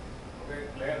 Okay,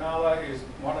 Leonala is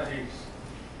one of these.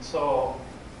 So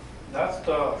that's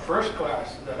the first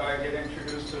class that I get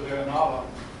introduced to Leonala.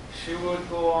 She would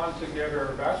go on to get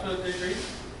her bachelor's degree,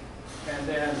 and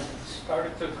then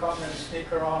started to come and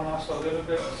sneak around us a little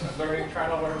bit, trying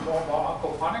to learn more about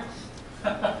aquaponics.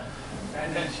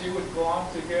 And then she would go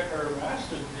on to get her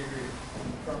master's degree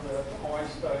from the Hawaiian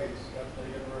Studies at the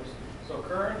university. So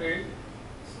currently,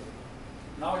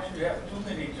 now you have too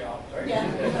many jobs, right?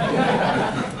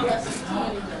 Yeah. Yes, too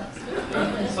many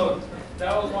jobs. So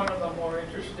that was one of the more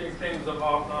interesting things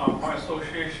about my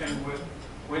association with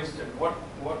Winston. What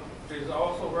is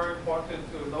also very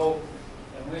important to know,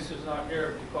 and Winston's not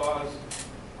here because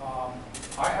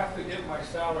I have to get my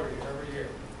salary every year.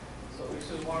 So this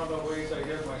is one of the ways I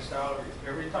get my salary.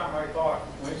 Every time I thought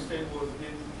Winston would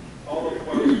get all of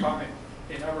what was coming,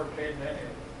 he never paid any of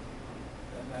it.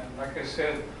 And then, like I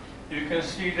said, you can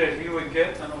see that he would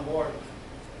get an award,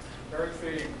 very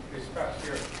fitting, this past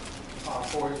year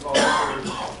for his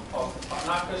volunteers,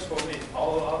 not just for me,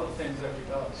 all the other things that he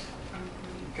does.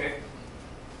 Okay.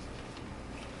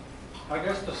 I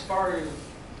guess the story is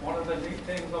one of the neat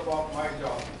things about my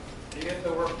job You get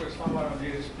to work with some of the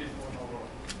neatest people in the world.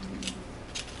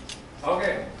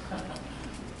 Okay.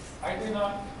 I do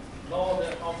not know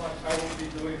that how much I will be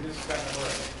doing this kind of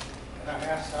work. And I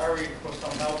asked Harry for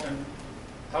some help in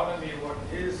telling me what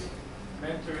his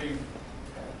mentoring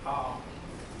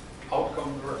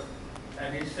outcomes were.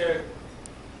 And he said,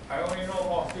 I only know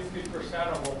about 50%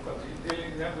 of them because he's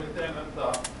dealing with them at the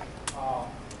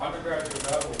undergraduate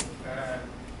level. And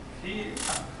he,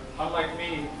 unlike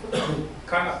me,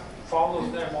 kind of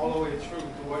follows them all the way through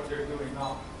to what they're doing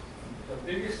now. The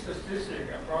biggest statistic,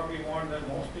 and probably one that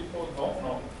most people don't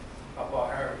know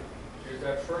about Harry, is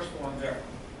that first one there.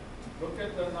 Look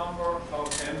at the number of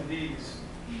MDs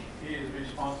he is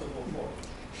responsible for.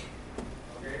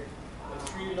 Okay? The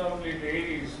three lovely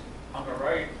ladies on the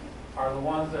right are the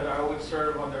ones that I would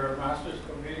serve on their master's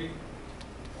committee.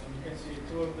 And you can see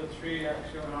two of the three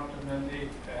actually went on to MD,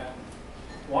 and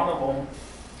one of them,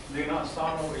 Lena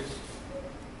Sano, is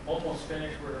almost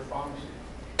finished with her pharmacy.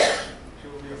 She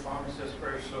will be a pharmacist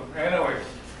very soon. Anyway,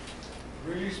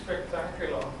 really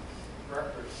spectacular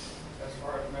record as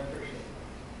far as mentorship.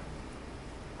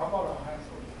 How about a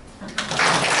handful?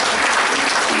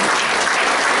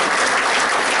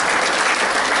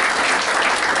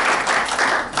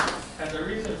 And the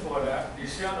reason for that, you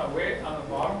see on the weight on the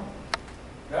bottom,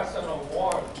 that's an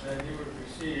award that you would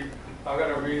receive. I've got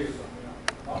to read it from you.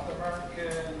 North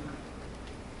American.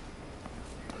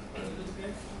 What is this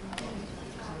thing?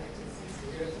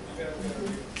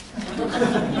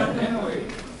 Anyway,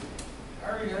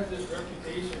 Harry has this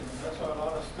reputation, and that's why a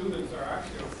lot of students are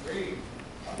actually afraid.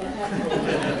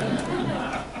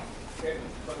 Okay,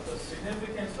 but the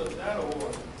significance of that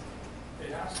award,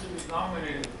 it has to be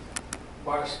nominated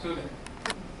by a student.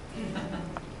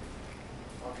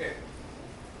 Okay.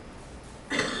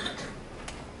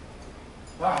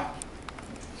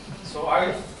 So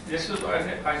I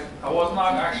was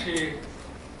not actually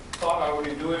thought I would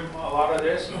be doing a lot of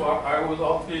this, but I would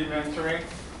love to be mentoring,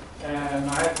 and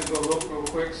I had to go look real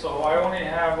quick. So I only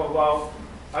have about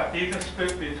even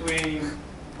split between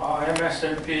MS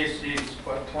and PhDs,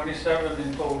 but 27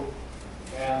 in total.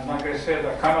 And like I said,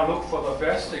 I kind of looked for the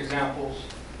best examples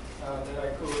that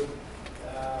I could.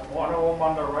 One of them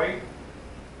on the right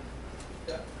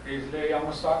is Lei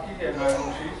Yamasaki, and I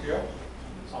know she's here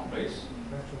someplace.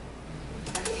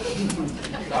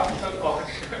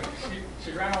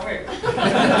 She ran away.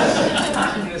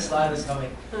 The slide is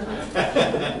coming.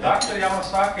 Dr.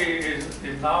 Yamasaki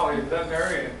is now a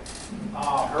veterinarian.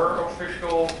 Her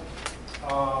official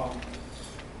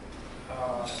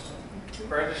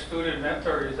graduate student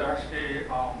mentor is actually,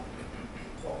 oh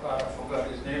God, I forgot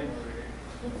his name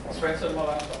already. Spencer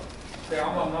Malanta. I'm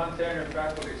a non-tenured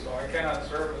faculty, so I cannot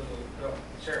serve as the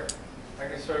chair. I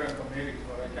can serve in committees,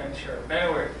 but I can't chair.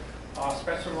 Anyway,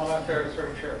 Spencer Malanta is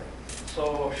her chair.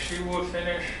 So she would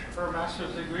finish her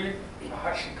master's degree.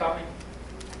 She coming.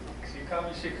 She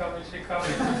coming. She coming. She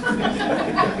coming.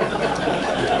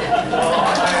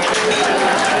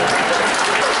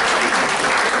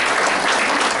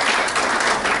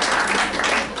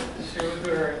 She would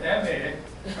do her MA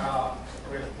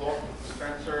with both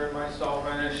Spencer and myself,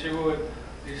 and then she would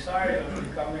decide on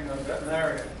becoming a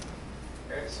veterinarian.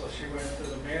 Okay, so she went to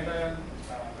the mainland,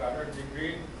 got her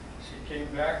degree. She came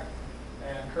back,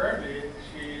 and currently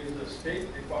she is the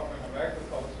State Department of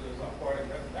Agriculture's aquatic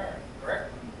veterinarian,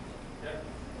 correct? Yeah.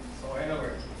 So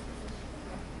anyway,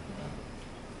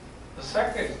 the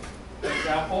second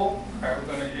example I'm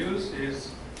going to use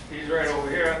is, he's right over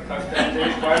here, Dr.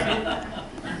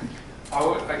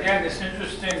 Again, it's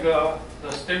interesting, the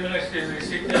stimulus is the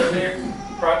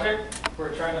CTSA project.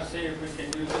 We're trying to see if we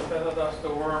can use the feather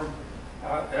duster worm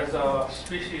as a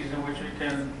species in which we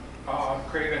can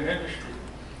create an industry.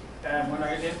 And when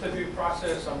I interview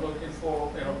process, I'm looking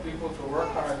for people to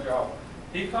work on a job.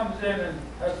 He comes in and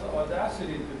has the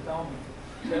audacity to tell me,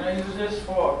 can I use this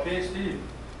for a PhD?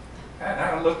 And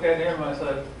I look at him and I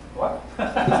said, what?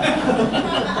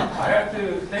 I had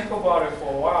to think about it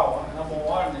for a while. Number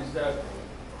one is that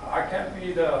I can't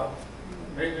be the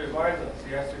major advisor.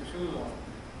 He has to choose one.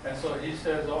 And so he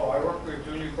says, oh, I work with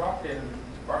Julie Crockett in the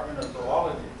Department of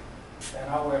Zoology. And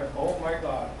I went, oh my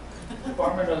God.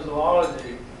 Department of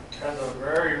Zoology has a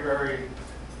very, very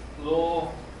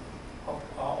low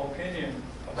opinion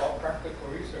about practical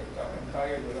research. I can tell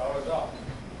you without a doubt.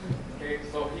 Okay,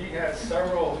 so he had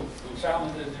several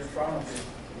challenges in front of him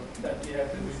that he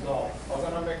had to resolve. I'm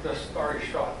going to make the story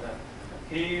short then.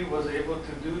 He was able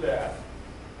to do that.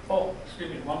 Oh,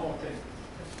 excuse me, one more thing.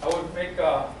 I would make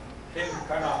him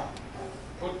kind of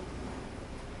put,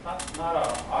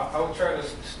 I would try to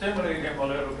stimulate him a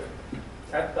little bit.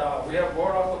 We have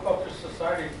World Aquaculture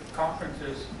Society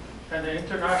conferences and the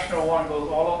international one goes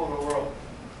all over the world.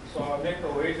 So I make a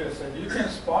wager, I said, you can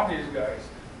spawn these guys.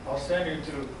 I'll send you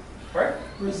to, right?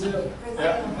 Brazil.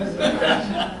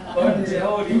 Yeah. But you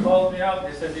know, he called me out,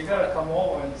 he said, you gotta come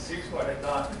over and see what I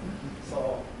done.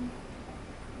 So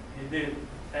he did,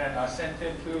 and I sent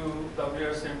him to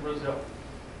WS in Brazil.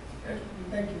 Okay.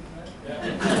 Thank you. Yeah.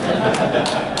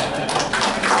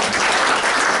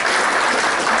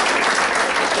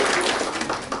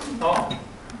 Oh,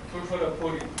 food for the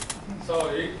pudding. So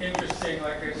it's interesting,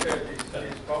 like I said,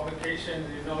 these publications,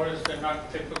 you notice they're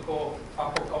not typical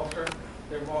aquaculture.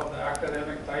 They're more of the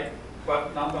academic type,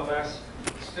 but nonetheless,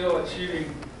 still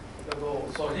achieving the goal.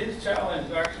 So his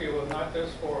challenge actually was not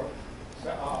just for,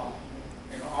 our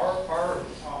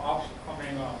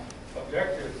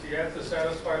objectives. He had to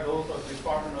satisfy those of the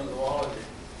Department of Zoology,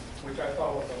 which I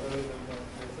thought was a little bit more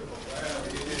difficult.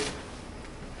 Anyway, he did.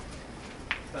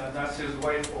 That's his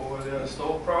wife over there,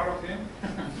 so proud of him.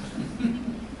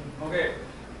 Okay,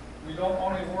 we don't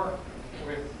only work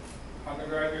with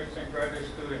undergraduates and graduate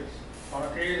students. On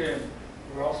occasion,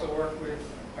 we also work with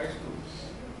high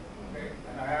schools. Okay,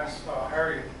 and I asked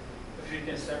Harry if he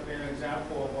can send me an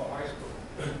example of a high school.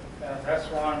 And that's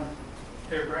one,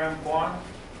 Abraham Kwan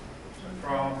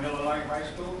from Mililani High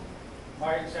School.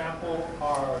 My example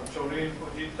are Jolene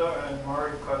Fujita and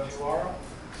Mari Kajiwara.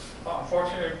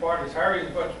 Unfortunate part is Harry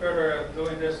is much better at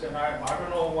doing this than I am. I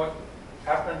don't know what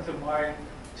happened to my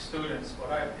students,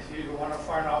 but if you want to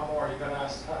find out more, you got to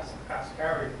ask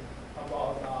Harry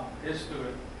about his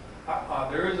student.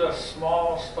 There is a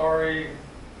small story.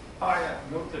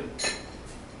 Milton.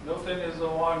 Milton is the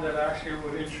one that actually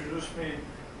would introduce me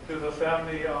to the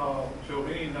family of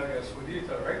Jolene, I guess,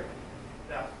 Fujita, right?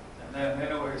 Yeah. And then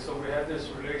anyway, so we had this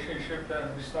relationship,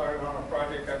 and we started on a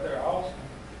project at their house,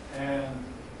 and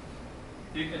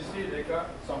you can see they got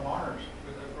some honors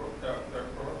with their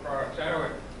products.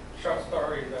 Anyway, short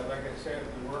story that, like I said,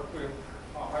 we work with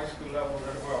high school level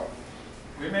very well.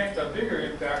 We make the bigger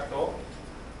impact though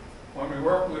when we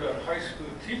work with a high school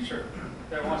teacher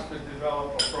that wants to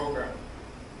develop a program.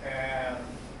 And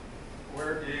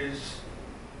where is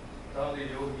Dali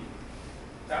Yogi?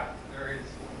 There is.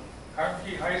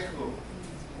 Karnki High School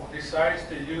decides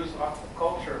to use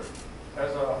aquaculture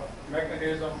as a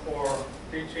mechanism for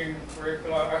teaching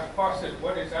curricula. As far as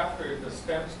what is after is the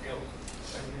STEM skills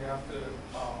that you have to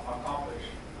accomplish.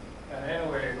 And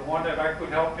anyway, the one that I could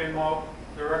help him out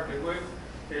directly with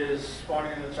is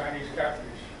spawning the Chinese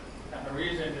catfish. And the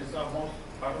reason is I don't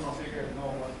know if you guys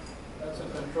know, but that's a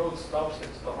controlled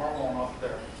substance, the hormone up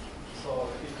there. So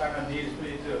he kind of needs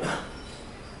me to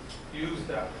use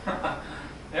that.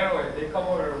 Anyway, they come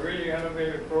with a really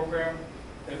innovative program.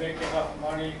 They make enough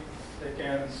money. They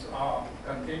can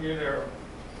continue their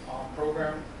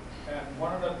program. And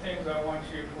one of the things I want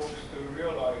you folks to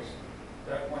realize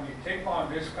that when you take on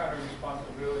this kind of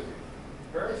responsibility,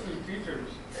 very few teachers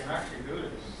can actually do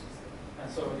this. And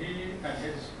so he and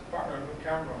his partner,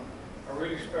 Cameron, are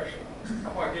really special.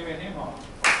 How about giving him a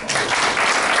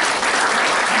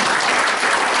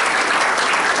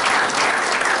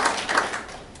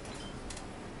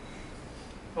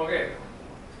Okay,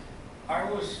 I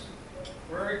was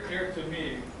very clear to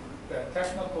me that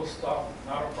technical stuff,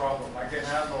 not a problem. I can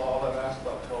handle all of that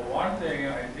stuff. But one thing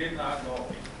I did not know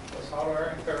was how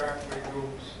to interact with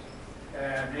groups.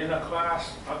 And in a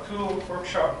class, 2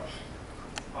 workshops,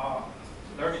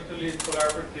 learning to lead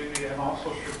collaboratively and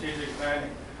also strategic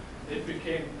planning, it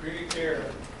became pretty clear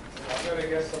that I'm going to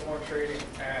get some more training.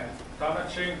 And Donna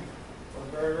Ching was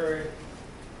very,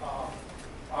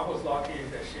 I was lucky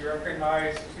that she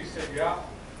recognized, she said, yeah,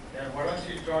 and why don't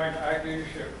you join the Ag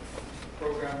Leadership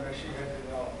program that she had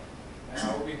developed. And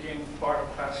I became part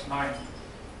of class 9.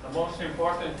 The most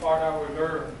important part I would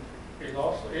learn is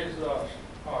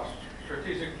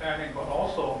strategic planning, but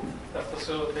also the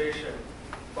facilitation.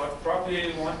 But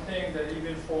probably one thing that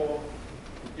even for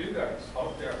you guys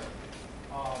out there,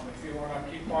 if you want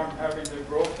to keep on having the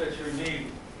growth that you need,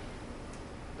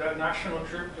 that national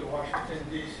trip to Washington,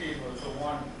 D.C. was the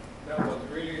one that was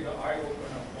really the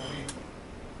eye-opener for me.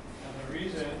 And the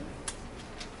reason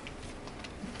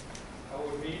I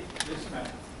would meet this man,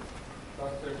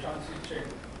 Dr. Chansi Ching.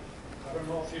 I don't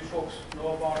know if you folks know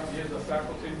about him. He is a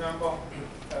faculty member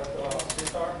at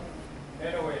CITAR.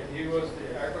 Anyway, he was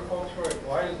the agricultural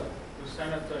advisor to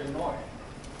Senator Inouye.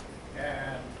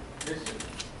 And this,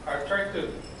 I tried to,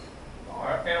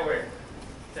 anyway,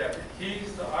 yeah,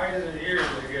 he's the eyes and ears,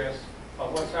 I guess,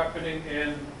 of what's happening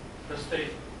in the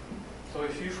state. So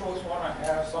if you folks want to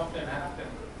have something happen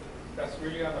that's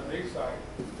really on the big side,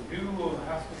 you will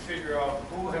have to figure out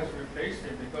who has replaced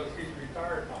him because he's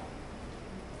retired now.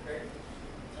 Okay?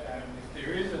 And if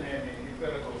there isn't any,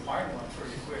 gotta go find one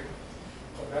pretty quick.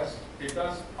 But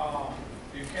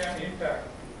you can impact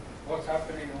what's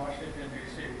happening in Washington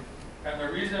DC. And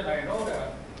the reason I know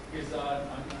that is on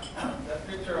that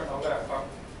picture on the left.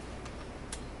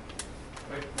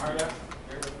 Wait, my left?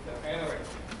 Anyway,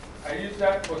 I use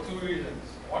that for two reasons.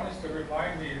 One is to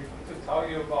remind me to tell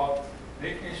you about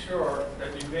making sure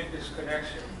that you make this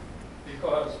connection.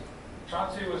 Because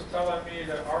Chauncey was telling me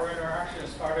that our interaction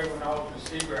started when I was with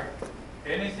Seagrant.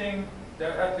 Anything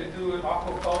that had to do with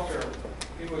aquaculture,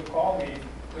 he would call me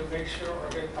to make sure or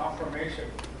get confirmation.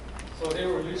 So they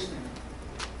were listening.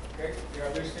 Okay, they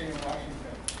are listening in Washington.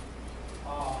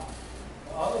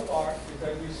 The other part is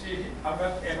that you see, I'm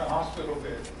in a hospital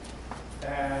bed,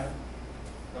 and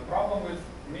the problem with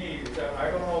me is that I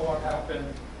don't know what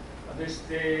happened this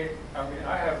day. I mean,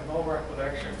 I have no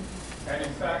recollection, and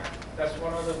in fact, that's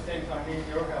one of the things I need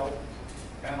your help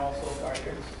and also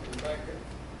guidance.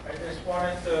 I just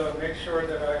wanted to make sure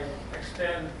that I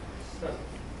extend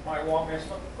my warmest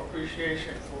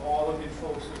appreciation for all of you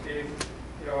folks who gave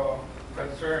your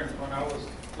concerns when I was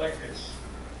like this.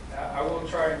 I will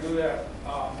try and do that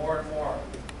more and more.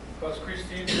 Because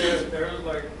Christine said there's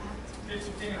like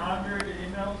 1,500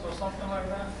 emails or something like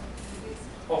that.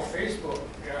 Oh, Facebook,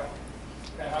 yeah.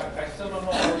 And I still don't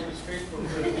know how to use Facebook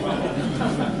really well.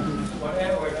 But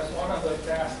anyway, that's one of the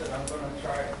tasks that I'm going to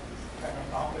try and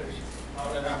accomplish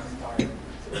now that I'm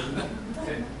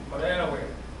retired. But anyway,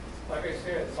 like I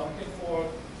said, something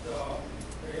for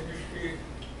the industry.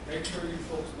 Make sure you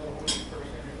folks know who this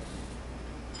person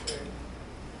is. Okay.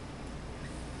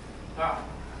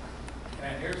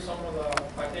 And here's some of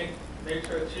the, I think,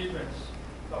 major achievements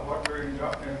of what we're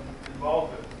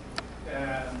involved with.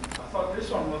 And I thought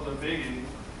this one was a biggie,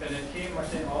 and it came, I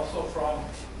think, also from,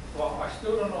 well, I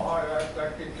still don't know how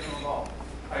that came about.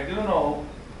 I do know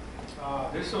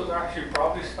this was actually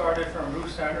probably started from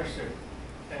Bruce Anderson.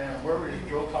 And where was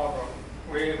Joe Tamaru?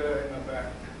 Way there in the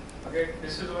back. Okay,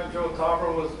 this is when Joe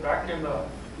Tamaru was back in the,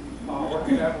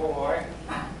 working at HAAA.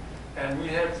 And we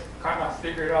had kind of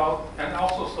figured out, and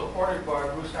also supported by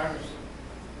Bruce Anderson.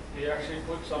 He actually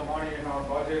put some money in our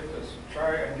budget to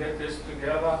try and get this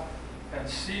together and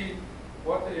see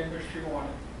what the industry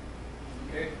wanted.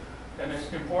 Okay, and it's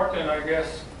important, I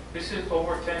guess. This is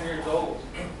over 10 years old,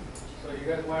 so you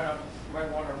guys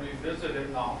might want to revisit it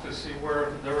now to see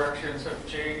where the directions have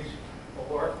changed,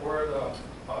 or where the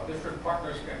different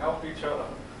partners can help each other.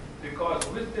 Because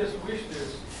with this wish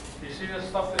list, you see the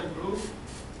stuff in blue.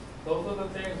 Those are the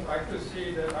things I could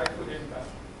see that I could impact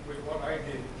with what I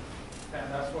did, and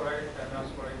that's what I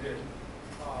did.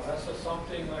 That's just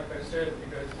something, like I said, you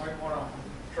guys might want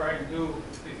to try and do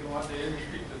if you want the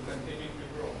industry to continue to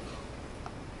grow.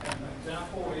 And an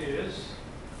example is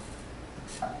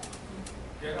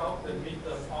get out and meet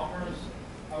the farmers.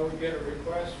 I would get a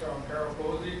request from Carol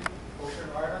Posey, Ocean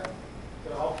Rider,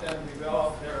 to help them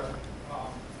develop their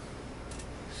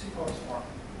seahorse farm.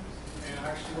 And I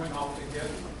actually went out to get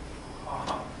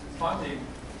funding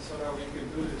so that we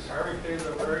could do this. Harry plays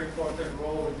a very important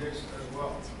role in this as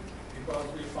well, because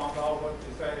we found out what the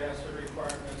fatty acid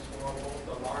requirements were, both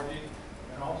the larvae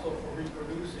and also for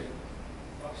reproducing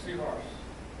seahorse.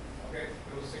 Okay,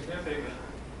 it was significant.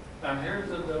 And here's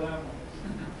the dilemma.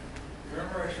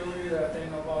 Remember I showed you that thing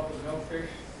about the millfish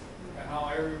and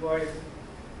how everybody,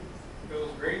 it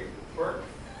was great work.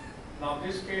 Now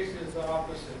this case is the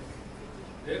opposite.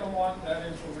 They don't want that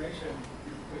information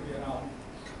to get out.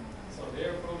 So they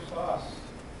approached us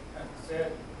and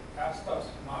asked us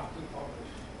not to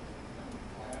publish.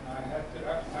 And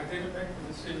I didn't make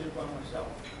the decision by myself.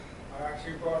 I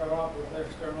actually brought it up with the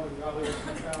external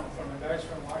evaluation panel from the guys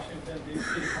from Washington,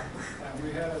 D.C. And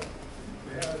we had a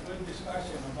good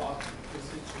discussion about the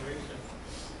situation.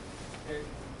 Okay.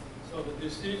 So the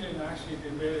decision actually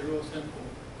been made real simple.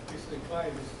 It's the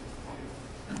Clyde.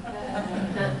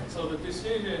 So the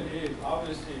decision is,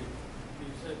 obviously, he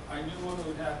said, I knew what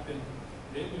would happen.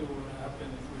 They knew what would happen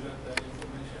if we let that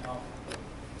information out.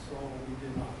 So we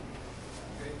did not.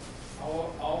 Okay?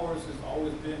 Ours has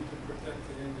always been to protect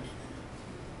the industry.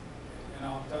 And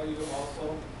I'll tell you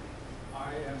also,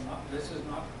 this is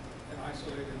not an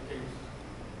isolated case.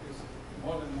 There's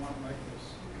more than one like this.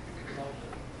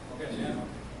 Okay, yeah.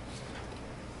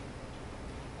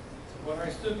 So, but I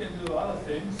still can do other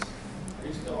things. I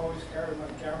used to always carry my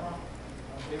camera,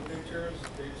 take pictures.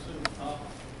 They used to,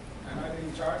 and I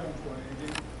didn't charge them for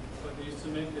anything, but they used to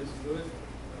make this good.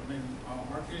 I mean,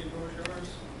 marketing brochures.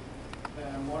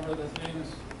 And one of the things,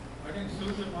 I think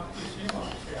Susan Matsushima,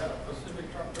 she had a Pacific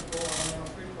Tropical Animal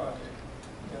Free Project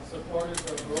that supported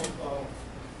the growth of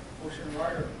Ocean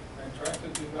Rider and tried to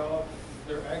develop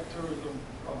their ag tourism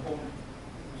component,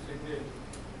 which they did.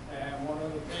 And one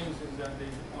of the things is that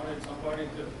they wanted somebody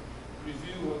to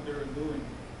review what they were doing.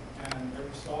 And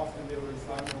every so often they would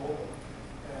fly me over.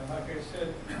 And like I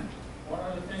said, one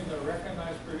of the things I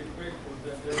recognized pretty quick was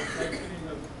that they were tightening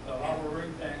the lava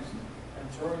ring tanks and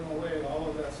throwing away all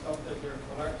of that stuff that they're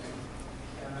collecting.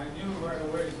 And I knew right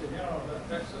away, you know,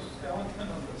 that's a skeleton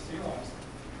of the sea lice.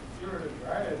 If you were to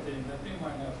dry that thing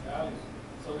might have value.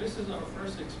 So this is our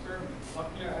first experiment.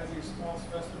 Luckily I had these small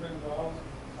specimen valves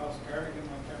I was carrying in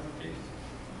my camera case.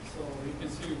 So you can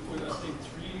see we put, I think,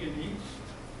 3 in each.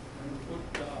 And we put,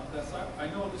 I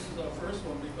know this is our first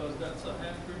one because that's a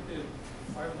hand printed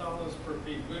 $5 per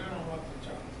piece. We don't know what to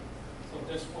charge. So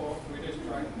this fall, we just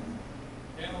tried it.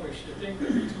 Anyway, she think 2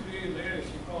 days later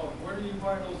she called, where do you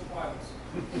buy those files?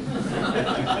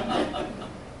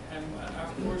 And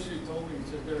afterwards she told me,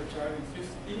 she said they were charging $15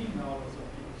 a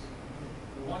piece.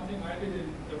 The one thing I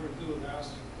didn't ever do is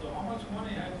ask, so how much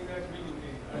money have you guys really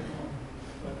made? I don't know.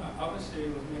 But obviously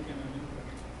it was making an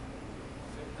impact.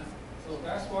 So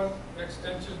that's what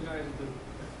extension guys do,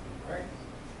 right?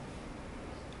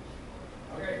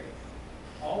 Okay.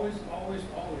 Always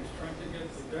trying to get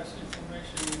the best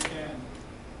information you can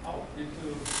out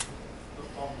into the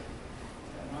public.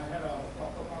 And I had a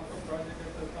Tamaru project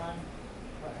at the time.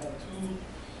 I had 2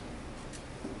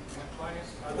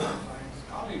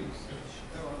 colleagues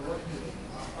that were working with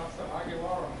Dr.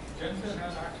 Aguilar. Jensen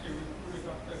had actually recruited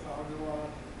Dr. Aguilar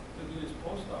to do his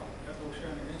postdoc at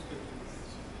Oceanic Institute.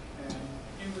 And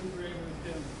he would bring with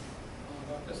him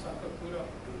Dr. Sakakura.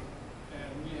 And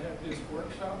we had this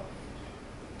workshop.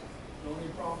 The only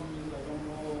problem is I don't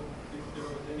know if there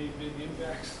was any big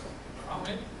impacts from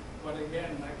it. But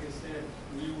again, like I said,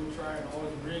 we will try and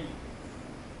always bring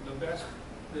the best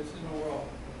that's in the world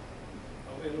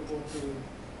available to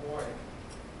Hawaii.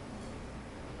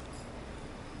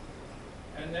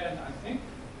 And then I think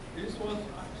this was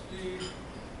actually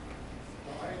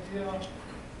the idea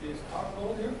is top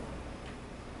roll here.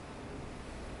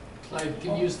 Clyde,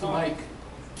 can you use the mic?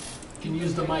 Can you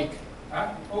use the mic?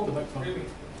 Huh? Oh, The microphone. really?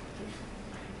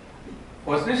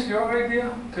 Was this your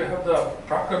idea to have the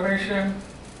proclamation,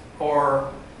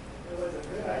 or? It was a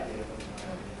good idea.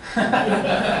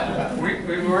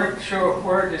 we weren't sure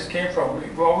where this came from.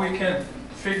 Well, we can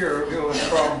figure it was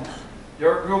from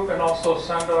your group and also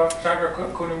Sandra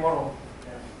Kunimoto,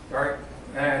 right?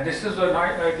 And this is an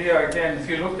idea, again, if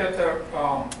you look at the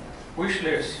wish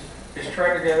list, it's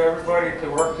trying to get everybody to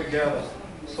work together.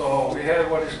 So we had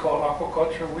what is called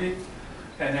Aquaculture Week,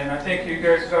 and then I think you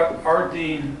guys got our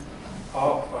dean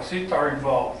of CITAR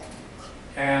involved.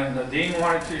 And the dean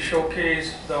wanted to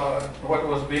showcase what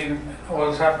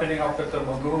was happening up at the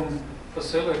Magoon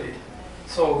facility.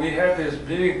 So we had this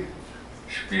big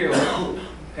spiel,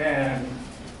 and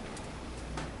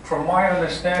from my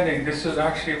understanding, this is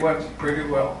actually went pretty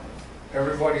well.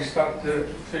 Everybody started to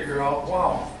figure out,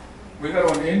 wow, we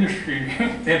got an industry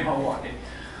in Hawaii.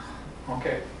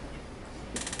 Okay.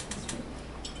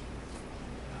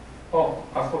 Oh,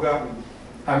 I forgot.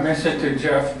 I mentioned to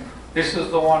Jeff, this is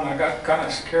the one I got kind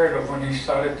of scared of when he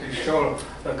started to show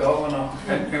the governor.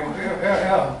 And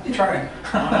yeah, try.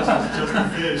 This is just a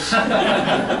fish.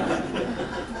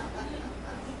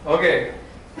 Okay.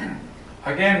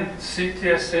 Again,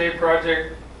 CTSA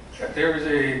project, there is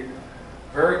a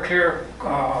very clear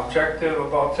objective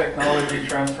about technology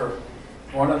transfer.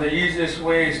 One of the easiest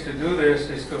ways to do this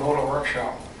is to hold a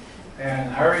workshop.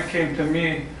 And Harry came to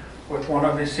me with one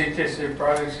of his CTSA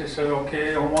projects. He said,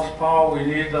 okay, almost Paul, we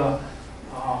need the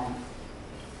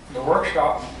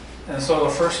workshop. And so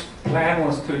the first plan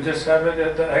was to just have it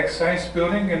at the Excise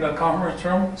building in the conference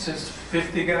room, since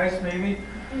 50 guys maybe.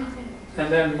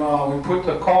 And then we put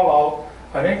the call out.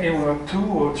 I think in 2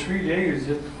 or 3 days,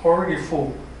 it's already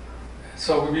full.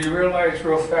 So we realized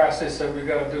real fast, they said, we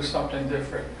got to do something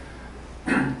different.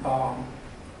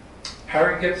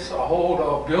 Harry gets a hold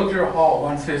of Build Your Hall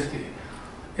 150.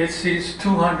 It seats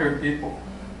 200 people.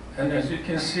 And as you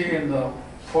can see in the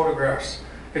photographs,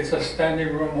 it's a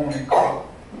standing room only crowd.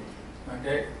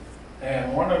 Okay?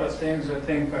 And one of the things I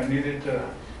think I needed to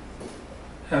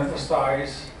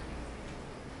emphasize.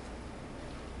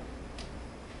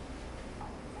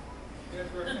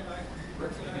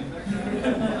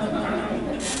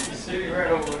 Sitting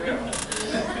right over there.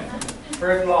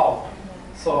 Fred Law.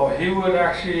 So he would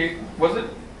actually,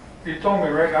 you told me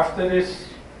right after this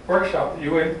workshop,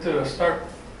 you went to start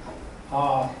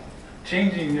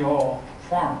changing your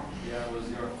farm. Yeah, it was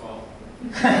your fault.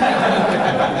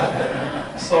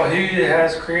 So he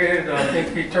has created, I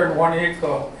think he turned 1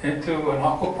 acre into an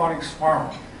aquaponics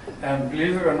farm. And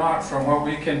believe it or not, from what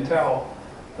we can tell,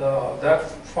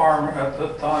 that farm at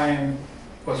the time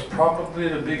was probably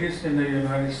the biggest in the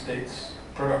United States.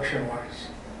 production-wise.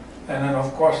 And then,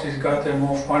 of course, he's got them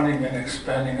more funding and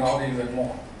expanding out even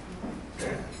more.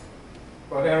 Okay.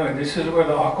 But anyway, this is where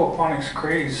the aquaponics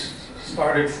craze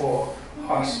started for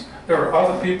us. There are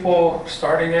other people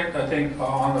starting it, I think,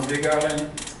 on the Big Island,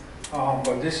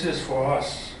 but this is for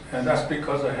us, and that's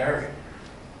because of Harry.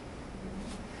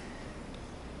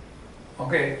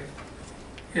 Okay,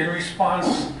 in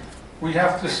response, we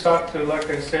have to start to, like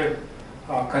I said,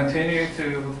 continue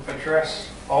to address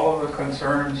all of the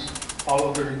concerns, all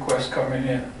of the requests coming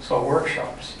in. So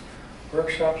workshops.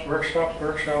 These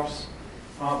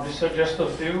are just a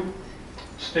few.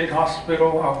 State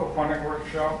Hospital aquaponic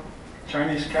workshop,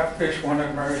 Chinese catfish, one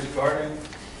at Mary's Garden.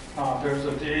 There's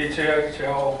a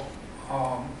DHL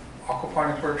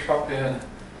aquaponics workshop in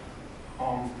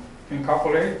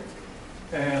Kapolei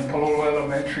and Palolo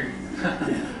Elementary.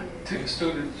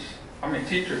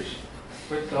 Teachers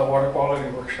with the water quality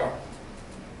workshop.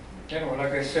 Anyway,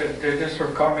 like I said, they just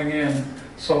were coming in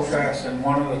so fast, and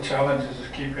one of the challenges is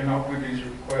keeping up with these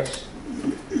requests.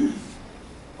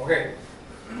 Okay,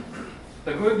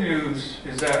 the good news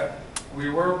is that we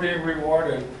were being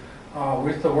rewarded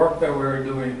with the work that we were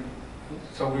doing.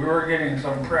 So we were getting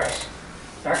some press,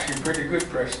 actually pretty good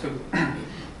press too.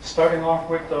 Starting off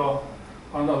with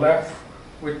on the left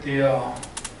with the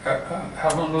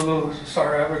Honolulu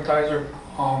Star Advertiser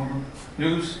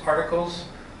news articles.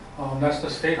 That's the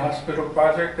State Hospital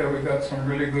project that we got some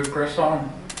really good press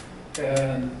on.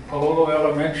 And Palolo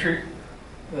Elementary.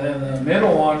 Then the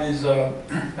middle one is a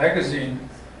magazine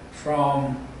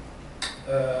from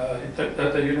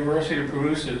that the university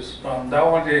produces. That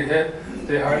one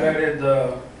they highlighted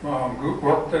the group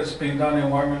work that's being done in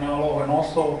Waimanalo, and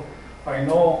also I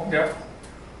know,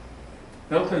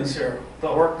 Milton's here,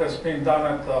 the work that's being done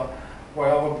at the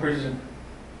Waiawa prison.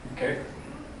 Okay,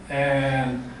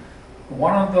 and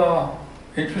one of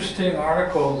the interesting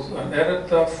articles, an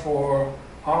editor for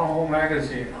Honolulu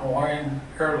magazine, Hawaiian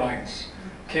Airlines,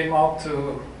 came out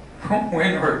to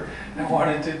Windward and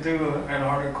wanted to do an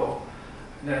article.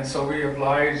 And so we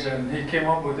obliged, and he came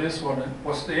up with this one. And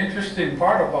what's the interesting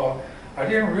part about, I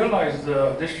didn't realize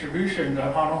the distribution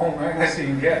that Honolulu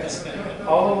magazine gets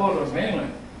all over the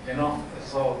mainland, you know.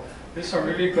 So this one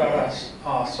really got us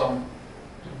some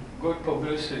good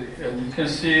publicity. And you can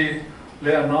see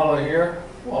Leonala here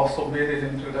also made it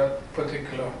into that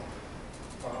particular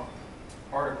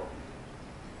article.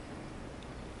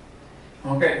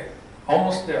 Okay,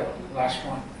 almost there, last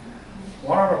one.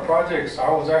 One of the projects I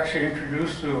was actually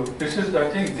introduced to, this is, I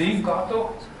think Dean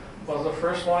Gatto was the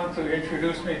first one to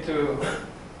introduce me to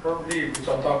Herb Lee, which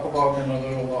I'll talk about in a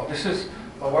little while. This is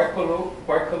a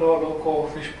Waikoloa local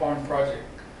fish pond project.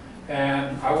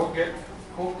 And I would get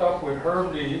hooked up with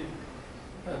Herb Lee.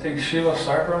 I think Sheila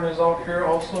Cybron is out here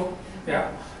also.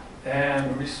 Yeah.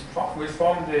 And we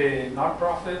formed a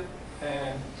nonprofit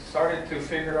and started to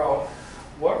figure out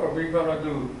what are we going to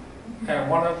do.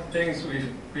 And one of the things we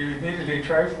immediately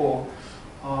tried for,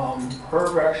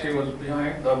 Herb actually was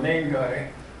behind, the main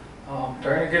guy,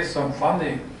 trying to get some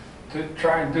funding to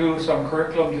try and do some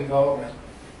curriculum development.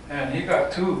 And he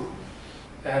got 2.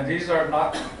 And these are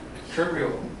not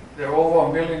trivial. They're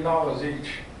over $1 million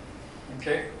each.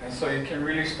 Okay? And so you can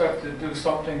really start to do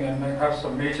something and have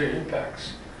some major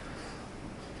impacts.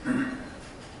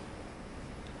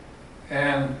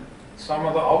 And some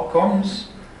of the outcomes,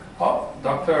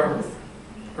 Dr.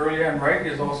 Early Wright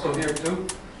is also here too.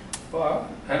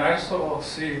 And I also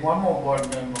see one more board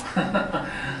member.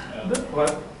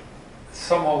 But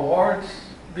some awards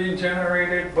being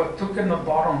generated, but took in the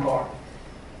bottom part,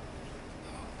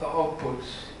 the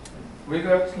outputs. We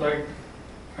got like,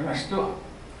 and I still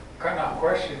kind of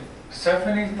question,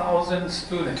 70,000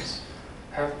 students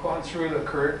have gone through the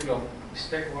curriculum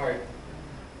statewide.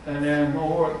 And then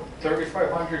over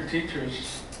 3,500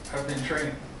 teachers have been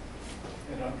trained,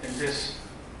 you know, in this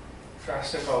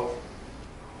facet of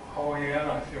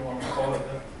Hawaiiana, if you want to call it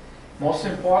that. Most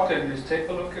important is take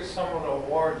a look at some of the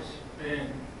awards being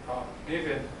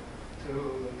given to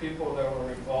the people that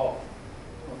were involved,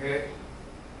 okay?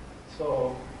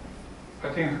 So I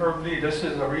think Herb Lee, this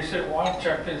is a recent one,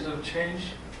 Champions of Change,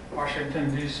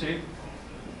 Washington, D.C.,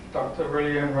 Dr.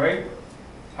 Brilliant Wright.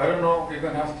 I don't know if you're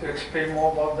going to have to explain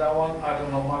more about that one. I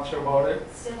don't know much about it.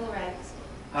 Civil rights.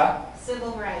 Huh?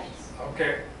 Civil rights.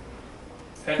 Okay.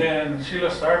 And then Sheila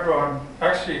Cybron,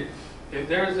 actually, if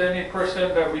there's any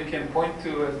person that we can point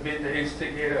to as being the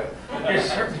instigator, it's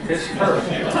her.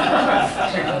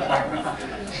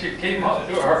 She came up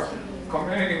to our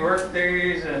community work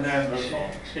days, and then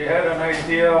she had an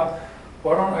idea,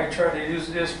 why don't I try to use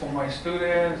this for my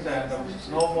students, and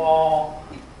snowball,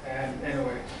 and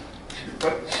anyway.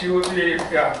 But she would be,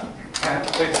 yeah, And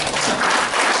please.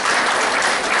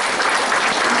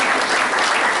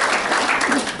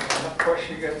 Of course,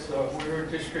 she gets a Weaver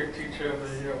District Teacher of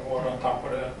the Year award on top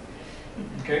of that.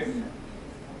 Okay?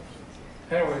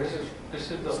 Anyway,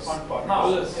 this is the fun part. Now,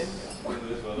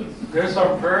 there's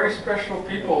some very special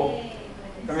people.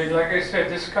 I mean, like I said,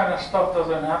 this kind of stuff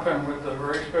doesn't happen with the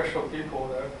very special people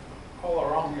that are all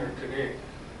around here today.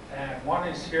 And one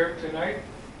is here tonight,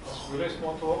 Willis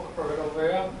Motoka, right over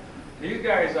there. These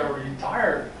guys are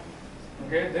retired.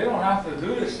 Okay, they don't have to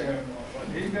do this anymore, but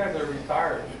these guys are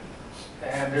retired.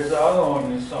 And there's the other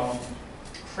one is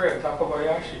Fred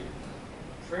Takabayashi.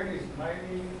 Fred is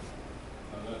 90.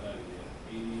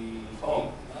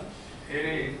 Oh,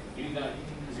 88. 89.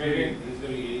 He's going to be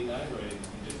 89, right? He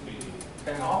just made it.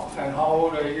 And how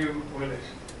old are you, Willis?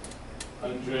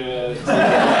 100.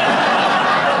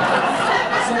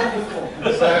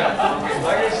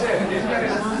 Like I said, these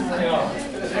guys, you know,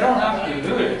 they don't have to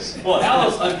do this. Well,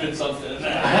 Alice 100 something.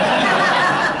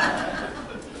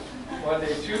 But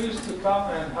they choose to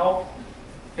come and help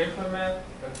implement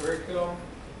the curriculum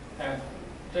and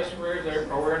just raise their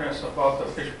awareness about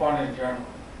the fish pond in general.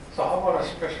 So how about a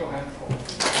special handful?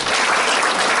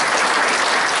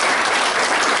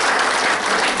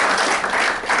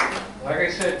 Like I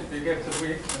said, you get to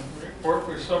work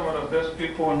with some of the best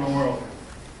people in the world.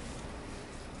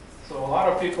 So a lot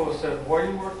of people said, why are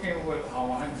you working with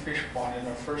Hawaiian fish pond in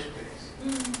the first place?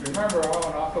 Remember, I'm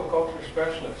an aquaculture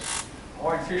specialist.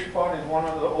 Hawaiian fish pond is one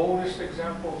of the oldest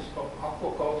examples of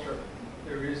aquaculture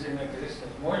there is in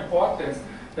existence. More important,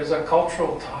 there's a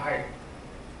cultural tie.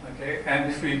 Okay,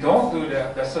 and if we don't do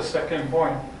that, that's the second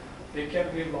point. They can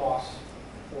be lost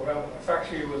forever. In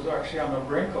fact, it was actually on the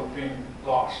brink of being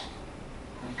lost.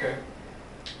 Okay,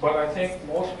 but I think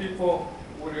most people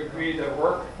would agree that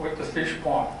work with the fish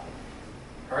pond.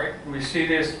 Right? We see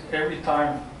this every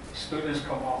time students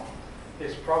come out.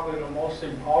 It's probably the most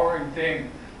empowering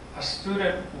thing. A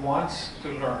student wants to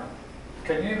learn.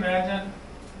 Can you imagine?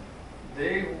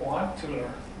 They want to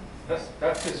learn.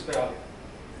 That's its value.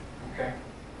 Okay.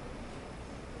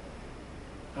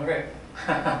 Okay.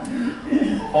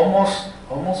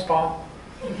 almost found.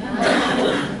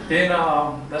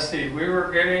 Let's see, we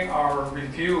were getting our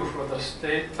review for the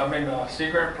Sea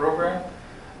Grant program,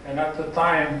 and at the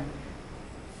time,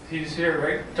 he's here,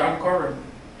 right? John Corbin.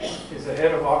 He's the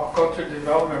head of aquaculture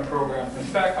development program. In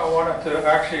fact, I wanted to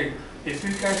actually, if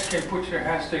you guys can put your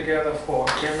hands together for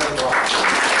him as well.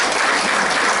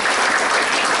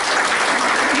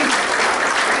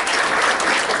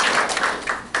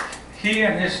 He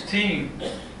and his team,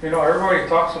 you know, everybody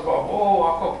talks about, oh,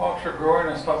 aquaculture growing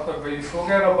and stuff like that, but you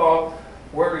forget about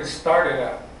where it started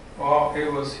at. Well,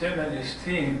 it was him and his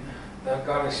team that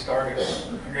got it started.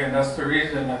 Again, that's the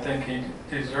reason I think he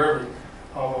deserved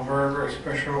a very, very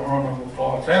special round of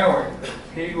applause. Anyway,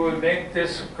 he would make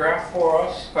this graph for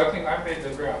us. I think I made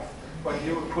the graph, but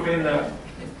he would put in the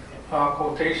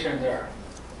quotation there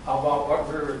about what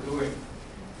we were doing.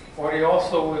 What he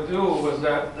also would do was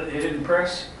that it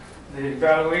impressed the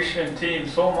evaluation team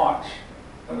so much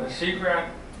that the Sea Grant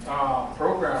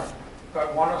program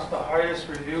got one of the highest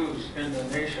reviews in the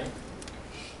nation.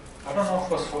 I don't know if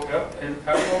it was for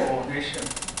Apple or Nation.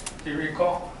 Do you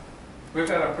recall? We've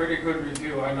got a pretty good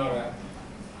review, I know that.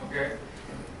 Okay?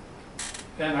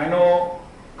 And I know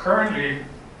currently,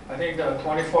 I think the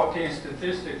 2014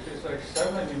 statistics is like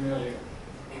 70 million,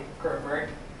 correct, right?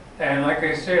 And like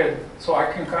I said, so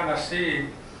I can kind of see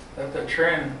that the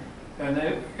trend, and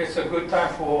it's a good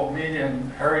time for me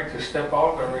and Harry to step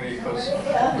out already, because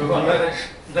we're going to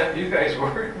let you guys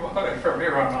worry about it from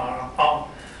here on out.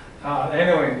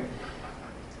 Anyway,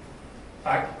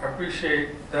 I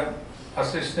appreciate that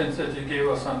assistance that you gave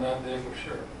us on that day for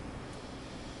sure.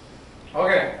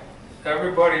 Okay,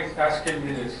 everybody's asking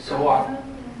me this, so what?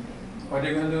 What are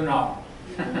you going to do now?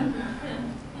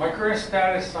 My current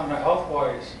status on the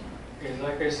health-wise is,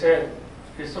 like I said,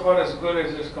 it's about as good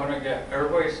as it's going to get.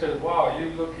 Everybody says, wow, you're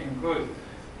looking good.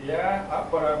 Yeah,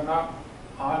 but I'm not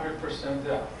 100%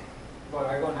 there. But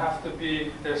I'm going to have to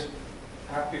be just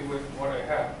happy with what I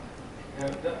have.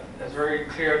 And it's very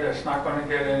clear that's not going to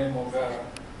get any more better.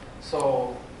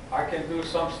 So I can do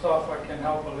some stuff, I can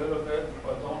help a little bit,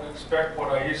 but don't expect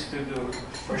what I used to do,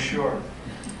 for sure.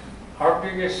 My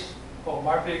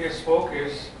biggest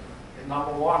focus is,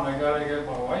 number one, I got to get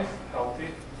my wife healthy.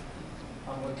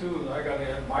 Number two, I got to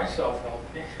get myself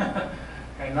healthy.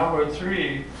 And number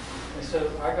three, it says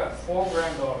I got 4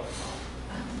 granddaughters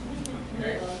now.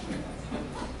 Okay?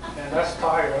 And that's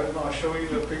Ty. I'll show you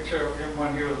the picture of him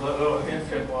when he was a little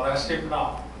infant. Well, that's him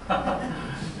now.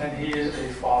 And he is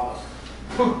a father.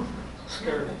 Whew,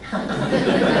 scary.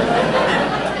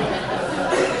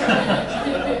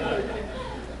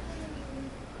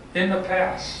 In the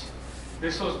past,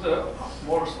 this was the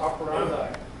modus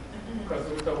operandi. Because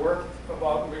with the work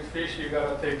about with fish, you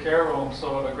got to take care of them.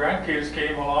 So the grandkids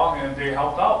came along and they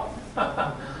helped out.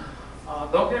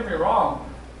 Don't get me wrong.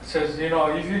 It says, you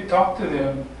know, if you talk to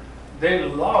them, they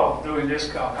love doing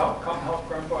discount. Come help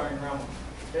grandpa and grandma.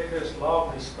 They just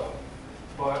love this stuff.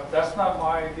 But that's not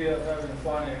my idea of having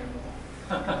fun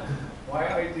anymore.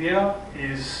 My idea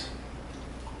is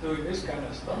doing this kind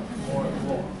of stuff more and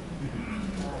more.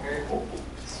 Okay?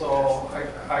 So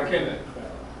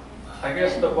I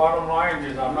guess the bottom line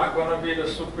is I'm not going to be the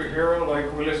superhero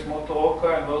like Willis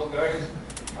Motooka and those guys.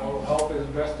 I will help as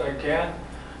best I can,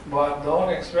 but don't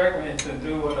expect me to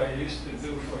do what I used to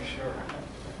do for sure.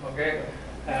 Okay?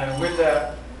 And with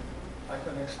that, I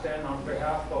can extend on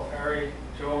behalf of Harry,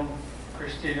 Joan,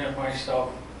 Christine, and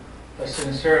myself the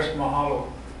sincerest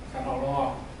mahalo and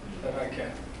aloha that I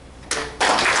can.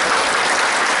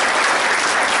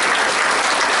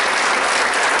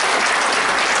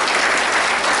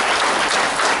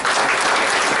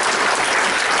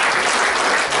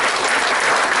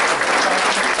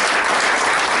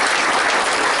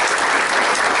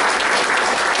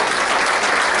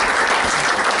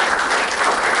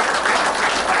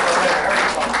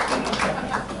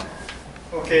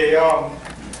 Okay, I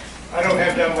don't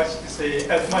have that much to say,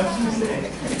 but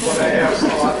I have a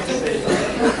lot to say.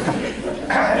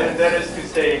 And that is to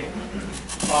say,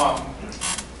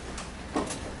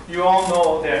 you all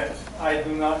know that I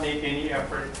do not make any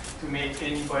effort to make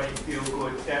anybody feel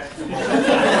good at the moment.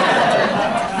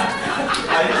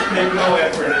 I just make no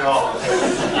effort at all.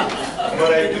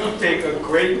 But I do take a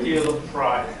great deal of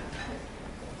pride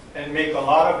and make a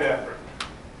lot of effort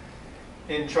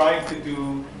in trying to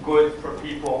do good for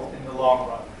people in the long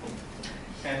run.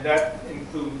 And that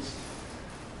includes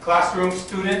classroom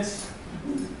students,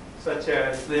 such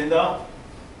as Linda,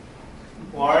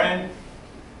 Warren,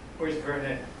 where's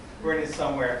Vernon? Vernon's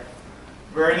somewhere.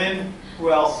 Vernon,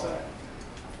 who else?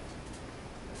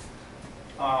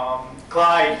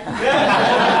 Clyde.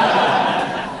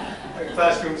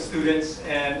 Classroom students,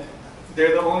 and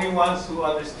they're the only ones who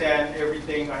understand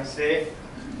everything I say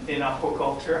in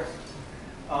aquaculture.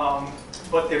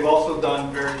 But they've also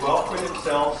done very well for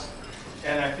themselves,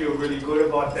 and I feel really good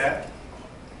about that.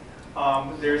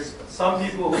 There's some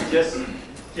people who just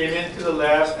came into the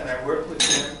labs, and I worked with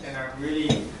them, and I'm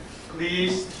really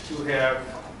pleased to have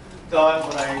done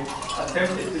what I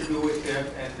attempted to do with them,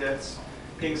 and that's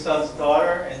Ping Sun's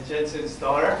daughter and Jensen's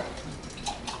daughter.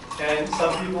 And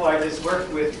some people I just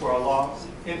worked with for a long,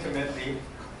 intimately,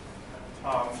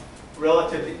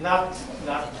 relatively, not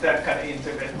that kind of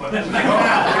intimate, but you know,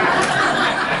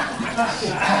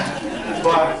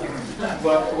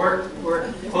 but work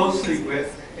closely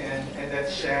with, and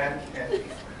that's Shan, and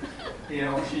you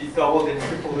know, she doubled and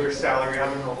tripled her salary. I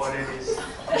don't know what it is,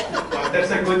 but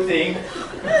that's a good thing.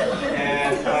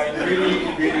 And I'm really,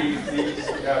 really pleased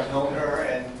to have known her,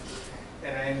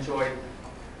 and I enjoyed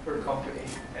her company.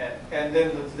 And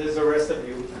then there's the rest of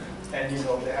you, and you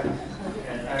know that.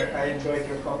 And I enjoyed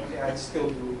your company. I still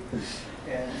do.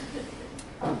 And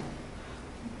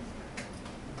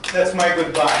that's my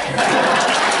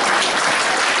goodbye.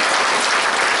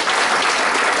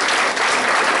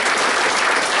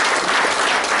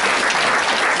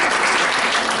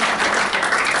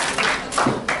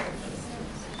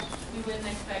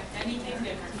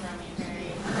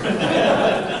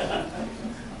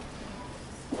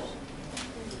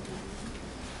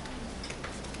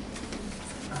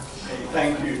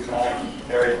 Thank you, Clyde,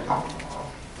 Harry,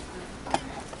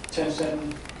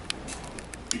 Jensen.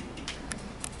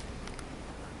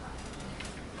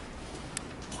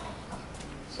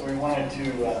 So we wanted to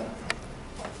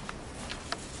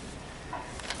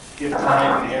give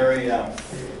Clyde and Harry a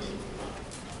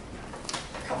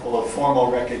couple of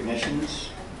formal recognitions.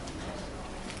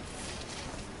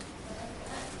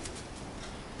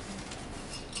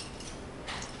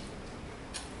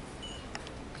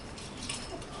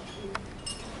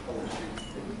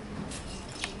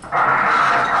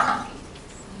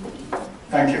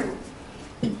 Thank you.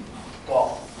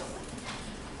 Well,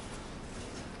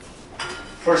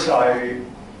 first I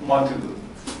want to,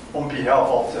 on behalf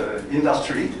of the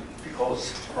industry,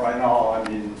 because right now I'm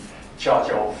in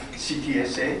charge of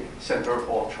CTSA, Center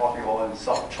for Tropical and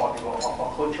Subtropical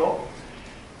Aquaculture,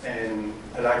 and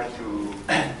I'd like to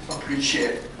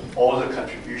appreciate all the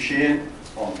contribution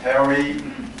from Harry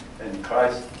and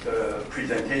Clyde's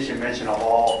presentation mentioned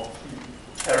about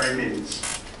Harry Binns.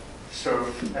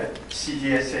 Served at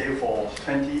CTSA for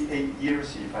 28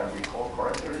 years, if I recall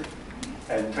correctly,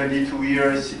 and 22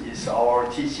 years is our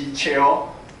TC chair,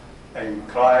 and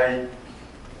Clyde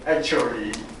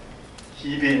actually,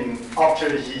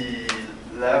 after he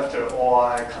left the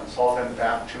OI consultant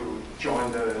back to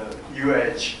join the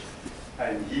UH,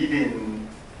 and he been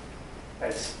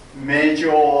as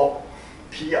major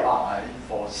PI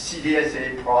for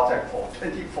CDSA project for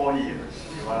 24 years,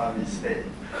 if I'm not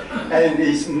mistaken. And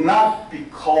it's not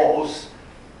because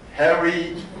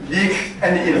Harry leaked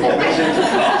any information to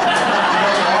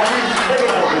because Harry is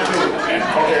capable to do.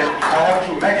 Okay, I have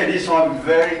to make this one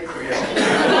very clear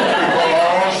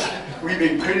because we've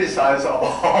been criticized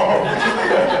about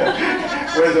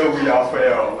whether we are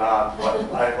fair or not.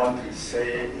 But I want to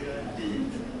say the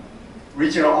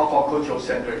Regional Aquaculture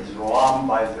Center is run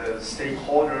by the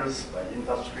stakeholders, by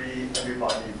industry,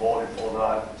 everybody voted for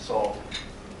that. So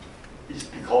it's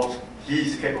because he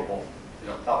is capable. You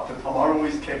know, Dr. Tamaru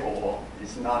is capable.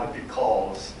 It's not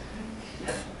because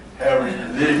Harry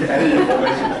leaked any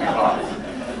information to us.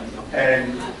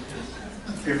 And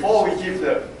before we give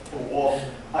the award,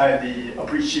 the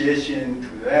appreciation to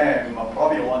them, I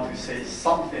probably want to say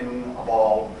something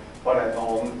about what I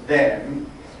know them.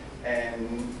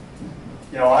 And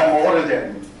you know, I'm older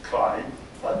than Clyde,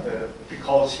 but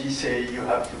because he said you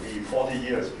have to be 40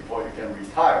 years before you can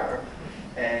retire.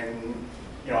 And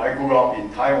you know, I grew up in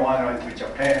Taiwan, went to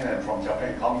Japan, and from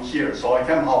Japan come here. So I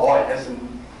came to Hawaii, hasn't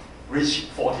reached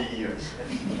 40 years.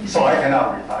 So I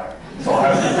cannot retire. So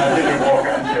I didn't work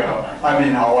until I'm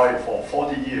in Hawaii for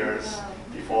 40 years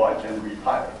before I can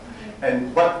retire.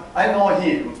 But I know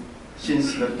him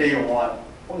since the day one,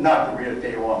 not the real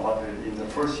day one, but in the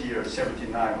first year,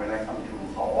 79, when I come to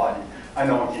Hawaii, I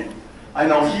know him. I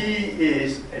know he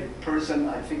is a person,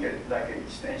 I think like an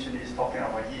extension is talking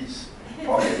about, he's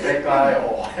probably a bad guy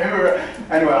or whatever.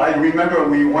 Anyway, I remember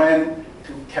we went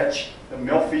to catch the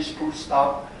millfish pool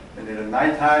stock, and in the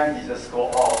nighttime, he just go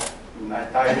out,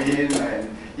 night dive in, and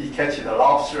he catches the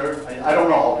lobster. I don't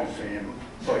know how to swim,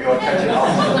 so you're catching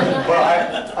lobster.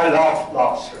 But I love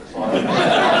lobster. So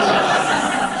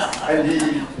and he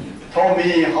told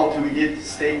me how to eat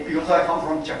steak, because I come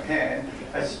from Japan.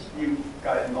 As you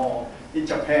guys know, in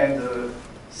Japan, the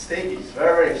steak is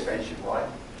very expensive, right?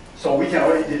 So we can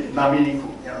only eat naminiku.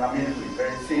 You know, naminiku is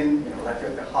very thin, you know, like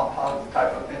the hot pot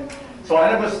type of thing. So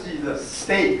I never see the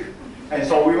steak. And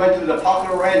so we went to the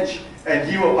Parker Ranch, and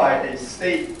he will buy a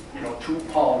steak, you know, 2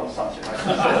 pounds or something like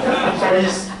that. So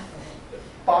he's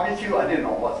barbecue, I didn't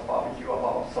know what's barbecue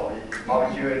about, so he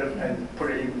barbecued it and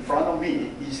put it in front of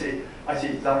me. He said, I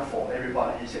said, is that for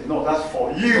everybody? He said, no, that's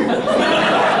for you.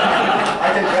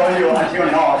 I can tell you, until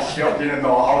now, I still didn't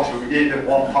know how to eat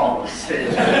 1 pound of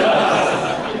steak.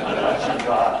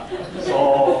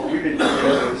 So we've been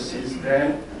together since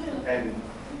then,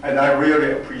 and I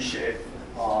really appreciate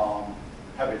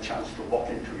having a chance to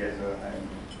working together, and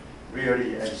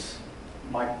really, as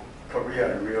my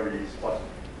career really is what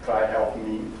Clyde helped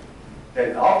me.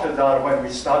 Then after that, when we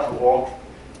start to work,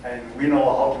 and we know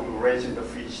how to raise the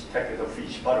fish, take the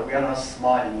fish, but we are not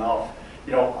smart enough.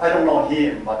 You know, I don't know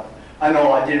him, but I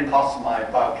know I didn't pass my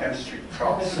biochemistry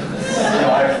class. You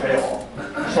know, I failed.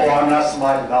 So I'm not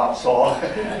smart enough. So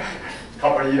a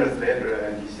couple of years later,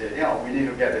 and he said, you know, we need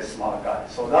to get a smart guy.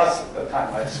 So that's the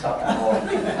time I started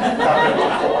working.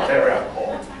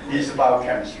 He's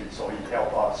biochemistry, so he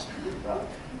helped us to do that.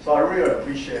 So I really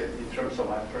appreciate in terms of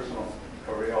my personal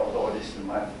career, although this is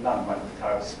not my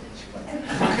entire speech, but my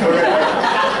career.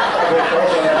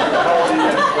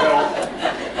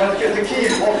 But the key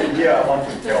important here, I want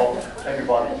to tell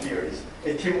everybody here is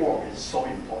teamwork is so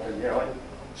important. You know,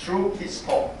 through his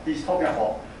talk, he's talking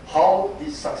about how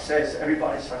is success,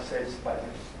 everybody's success by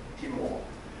teamwork.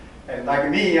 And like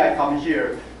me, I come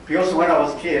here because when I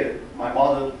was a kid, my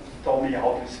mother told me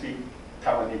how to speak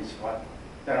Taiwanese, right?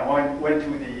 Then I went to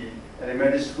the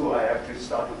elementary school, I have to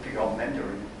start to pick up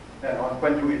Mandarin. Then I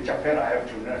went to Japan, I have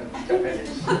to learn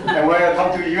Japanese. And when I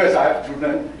come to the US, I have to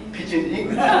learn Pidgin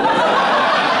English. So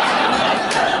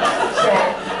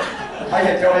I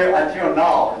can tell you until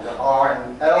now, the R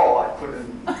and L, I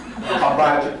couldn't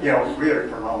combine to, you know, really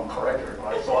pronounce correctly,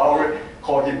 right? So I already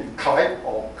call him Clyde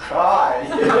or Clyde.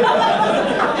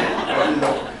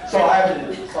 So I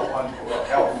have someone who will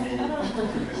help me to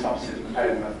do something.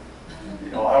 And,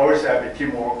 you know, I always have a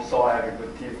teamwork, so I have a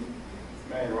good team.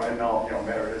 And right now, you know,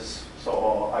 Maris,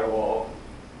 so I will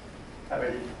have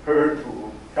her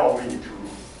to help me to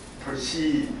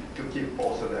proceed to give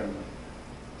both of them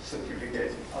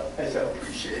certificate as an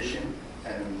appreciation.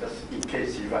 And just in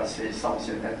case if I say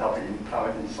something end up in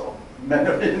Taiwanese or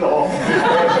Mandarin or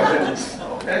Japanese,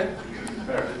 okay?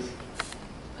 Maris.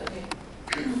 Okay.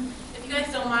 If you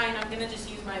guys don't mind, I'm gonna just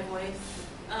use my voice.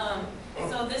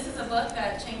 So this is a book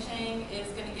that Chang Chang is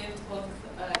going to give to both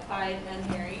Clyde and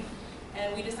Harry.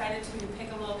 And we decided to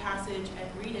pick a little passage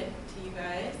and read it to you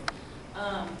guys.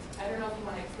 I don't know if you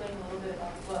want to explain a little bit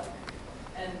about the book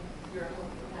and your hope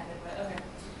behind it, but okay.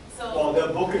 So, Well, the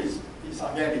book is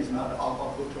again, it's not an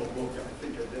aquacultural book. I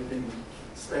think they've been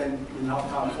spent enough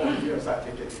time, 40 years, I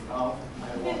think it's enough.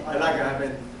 I like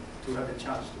having to have a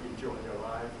chance to enjoy their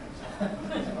life.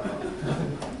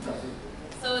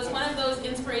 So it's one of those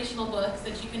inspirational books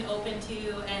that you can open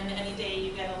to, and any day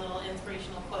you get a little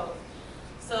inspirational quote.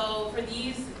 So for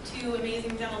these two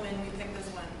amazing gentlemen, we picked this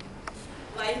one.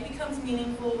 Life becomes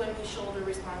meaningful when we shoulder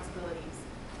responsibilities.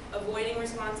 Avoiding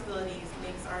responsibilities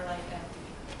makes our life empty.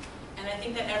 And I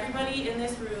think that everybody in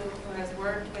this room who has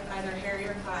worked with either Harry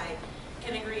or Clyde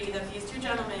can agree that these two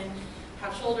gentlemen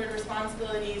have shouldered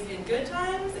responsibilities in good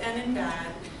times and in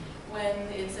bad, when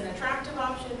it's an attractive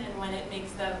option and when it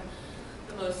makes them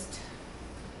the most,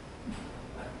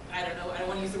 I don't know, I don't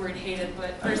want to use the word hated,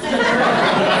 but it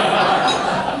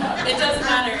doesn't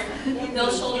matter.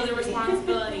 They'll shoulder the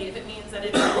responsibility if it means that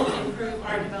it will improve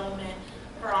our development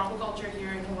for aquaculture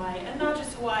here in Hawaii, and not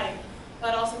just Hawaii,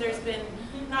 but also there's been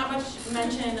not much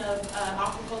mention of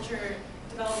aquaculture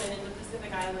development in the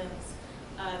Pacific Islands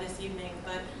this evening,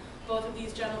 but both of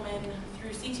these gentlemen,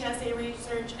 through CTSA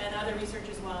research and other research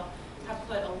as well, have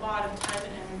put a lot of time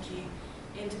and energy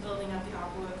into building up the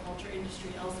aquaculture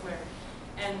industry elsewhere.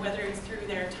 And whether it's through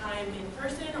their time in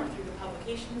person or through the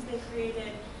publications they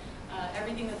created,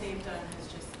 everything that they've done has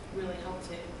just really helped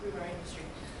to improve our industry.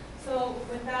 So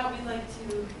with that, we'd like to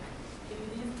give you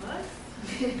these books.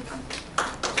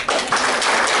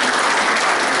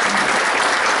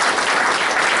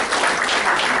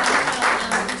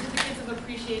 Certificates of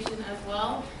appreciation as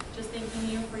well, just thanking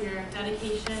you for your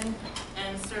dedication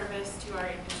and service to our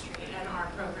industry and our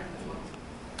program as well.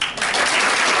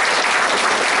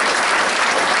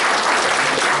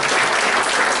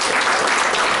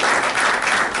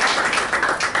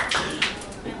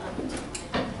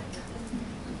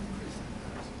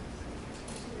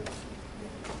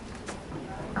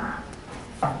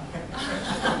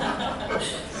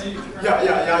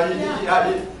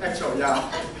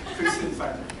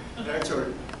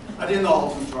 Actually, I didn't know how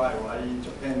to drive. In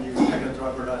Japan, you take a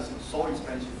driver license, so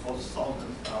expensive, costs thousands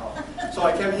of dollars. So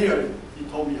I came here, he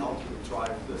told me how to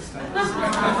drive the stainless steel.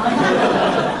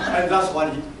 And that's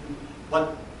what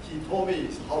he told me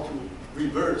is how to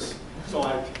reverse. So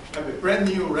I have a brand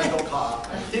new rental car,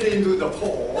 I hit into the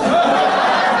pole.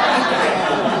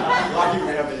 Lucky we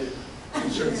have an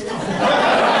insurance company.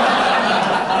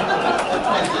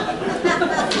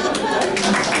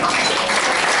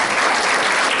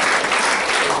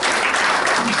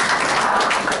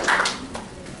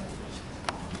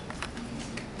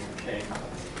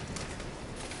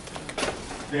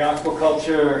 The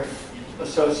Aquaculture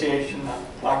Association,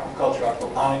 Aquaculture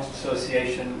Aquaponics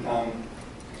Association,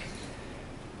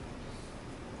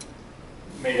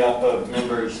 made up of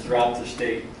members throughout the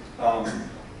state, have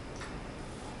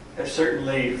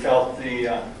certainly felt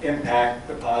the impact,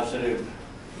 the positive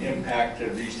impact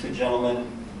of these two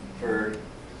gentlemen for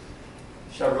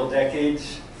several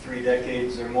decades, 3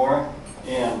 decades or more,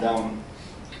 and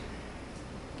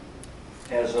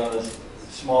as a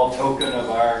small token of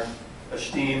our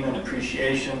esteem and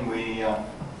appreciation, we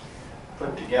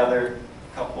put together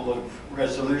a couple of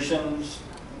resolutions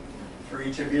for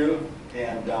each of you,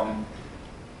 and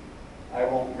I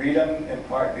won't read them in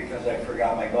part because I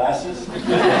forgot my glasses.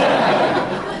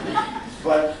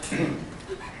 But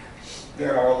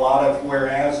there are a lot of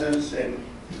whereases and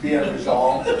be it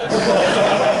resolved.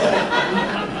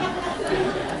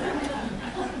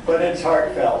 But it's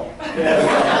heartfelt.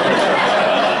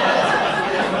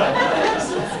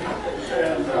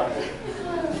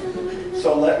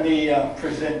 So let me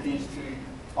present these to you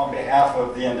on behalf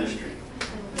of the industry.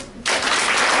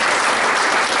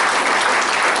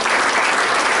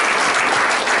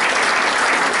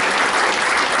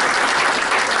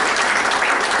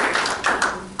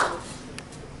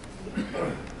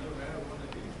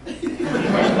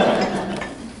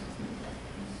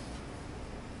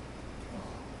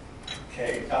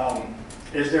 Okay,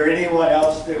 is there anyone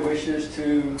else that wishes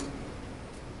to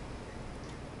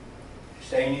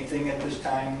say anything at this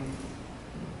time?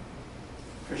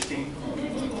 Christine?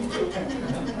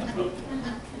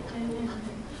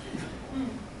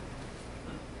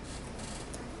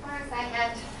 First, I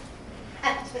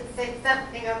had to say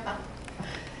something about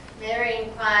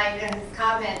marrying Clyde and his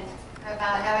comment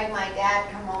about having my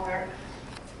dad come over.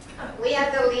 We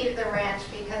had to leave the ranch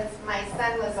because my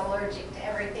son was allergic to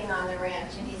everything on the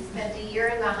ranch, and he spent a year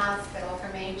in the hospital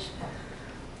from age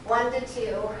 1 to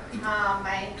 2.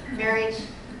 My marriage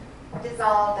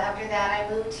dissolved after that. I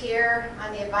moved here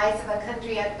on the advice of a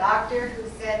country doctor who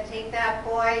said, take that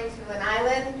boy to an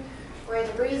island where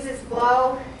the breezes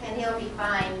blow and he'll be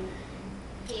fine.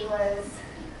 He was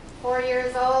 4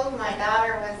 years old, my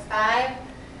daughter was 5,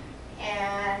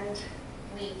 and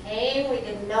we came, we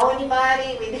didn't know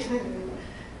anybody, we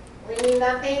knew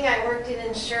nothing. I worked in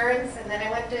insurance, and then I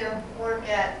went to work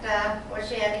at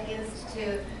Oceanic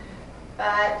Institute.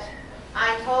 But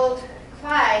I told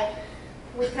Clyde,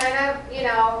 we kind of,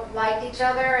 liked each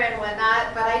other and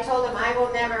whatnot, but I told him I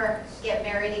will never get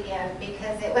married again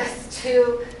because it was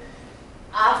too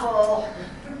awful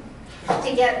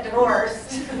to get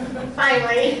divorced,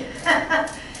 finally.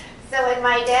 So when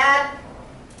my dad,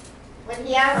 when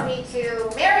he asked me to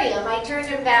marry him, I turned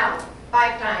him down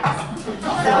 5 times. So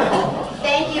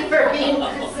thank you for being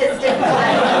persistent,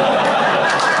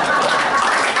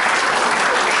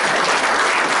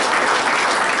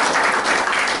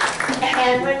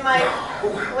 And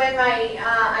when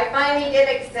I finally did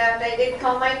accept, I did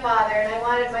call my father, and I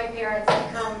wanted my parents to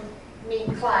come meet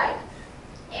Clyde.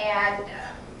 And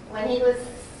when he was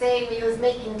saying he was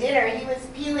making dinner, he was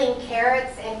peeling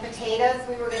carrots and potatoes.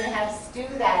 We were going to have stew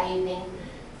that evening.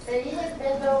 So he was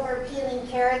bent over peeling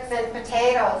carrots and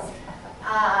potatoes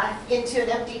into an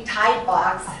empty Tide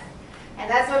box. And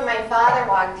that's when my father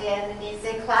walked in, and he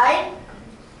said, Clyde,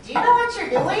 do you know what you're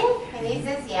doing? And he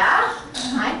says, yeah,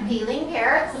 I'm peeling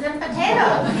carrots and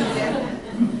potatoes. He said,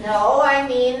 no, I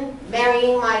mean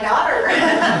marrying my daughter.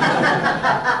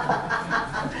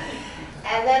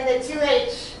 And then the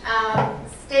 2H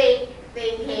steak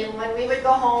thing came when we would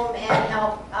go home and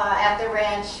help at the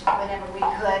ranch whenever we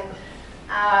could.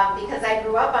 Because I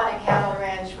grew up on a cattle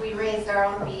ranch, we raised our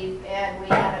own beef and we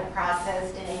had it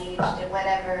processed and aged and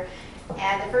whatever.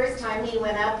 And the first time he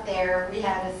went up there, we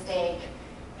had a steak.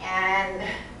 And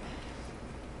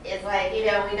it's like, we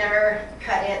never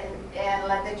cut it and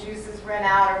let the juices run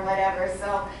out or whatever.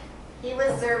 So he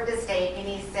was served a steak and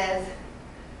he says,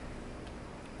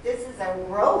 this is a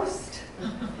roast.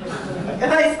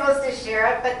 Am I supposed to share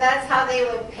it? But that's how they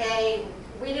would pay.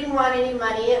 We didn't want any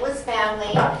money, it was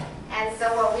family. And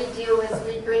so what we do is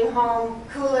we bring home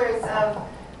coolers of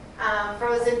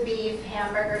frozen beef,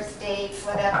 hamburger, steak,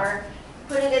 whatever,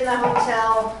 put it in the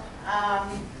hotel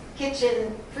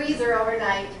kitchen freezer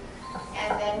overnight,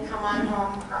 and then come on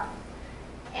home.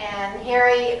 And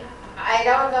Harry, I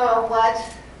don't know what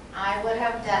I would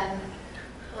have done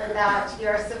without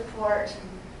your support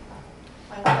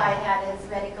when Clyde had his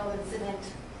medical incident.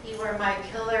 You were my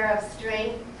pillar of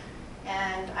strength,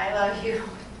 and I love you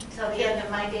till the end of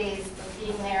my days for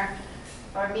being there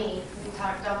for me. We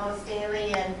talked almost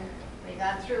daily, and we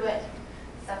got through it.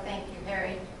 So thank you,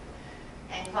 Harry.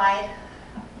 And Clyde,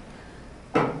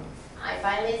 I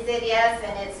finally said yes,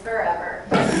 and it's forever.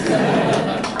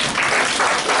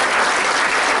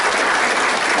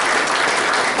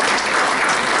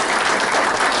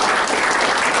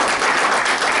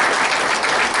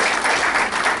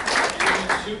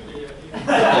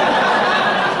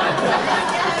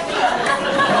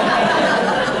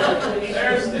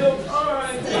 There's still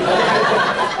time. You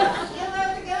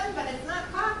load the gun, but it's not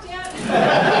cocked yet.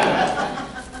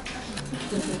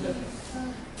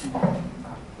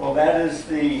 Well, that is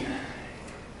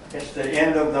it's the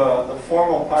end of the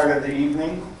formal part of the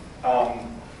evening. I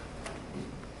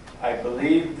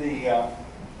believe the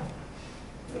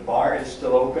bar is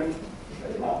still open.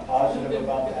 I'm not positive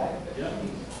about that.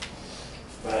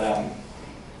 But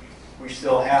we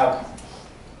still have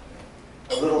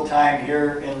a little time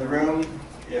here in the room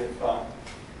if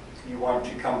you want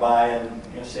to come by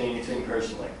and say anything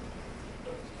personally.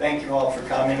 Thank you all for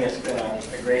coming. It's been a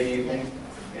great evening.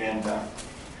 And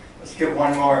let's give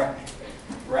one more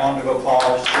round of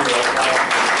applause to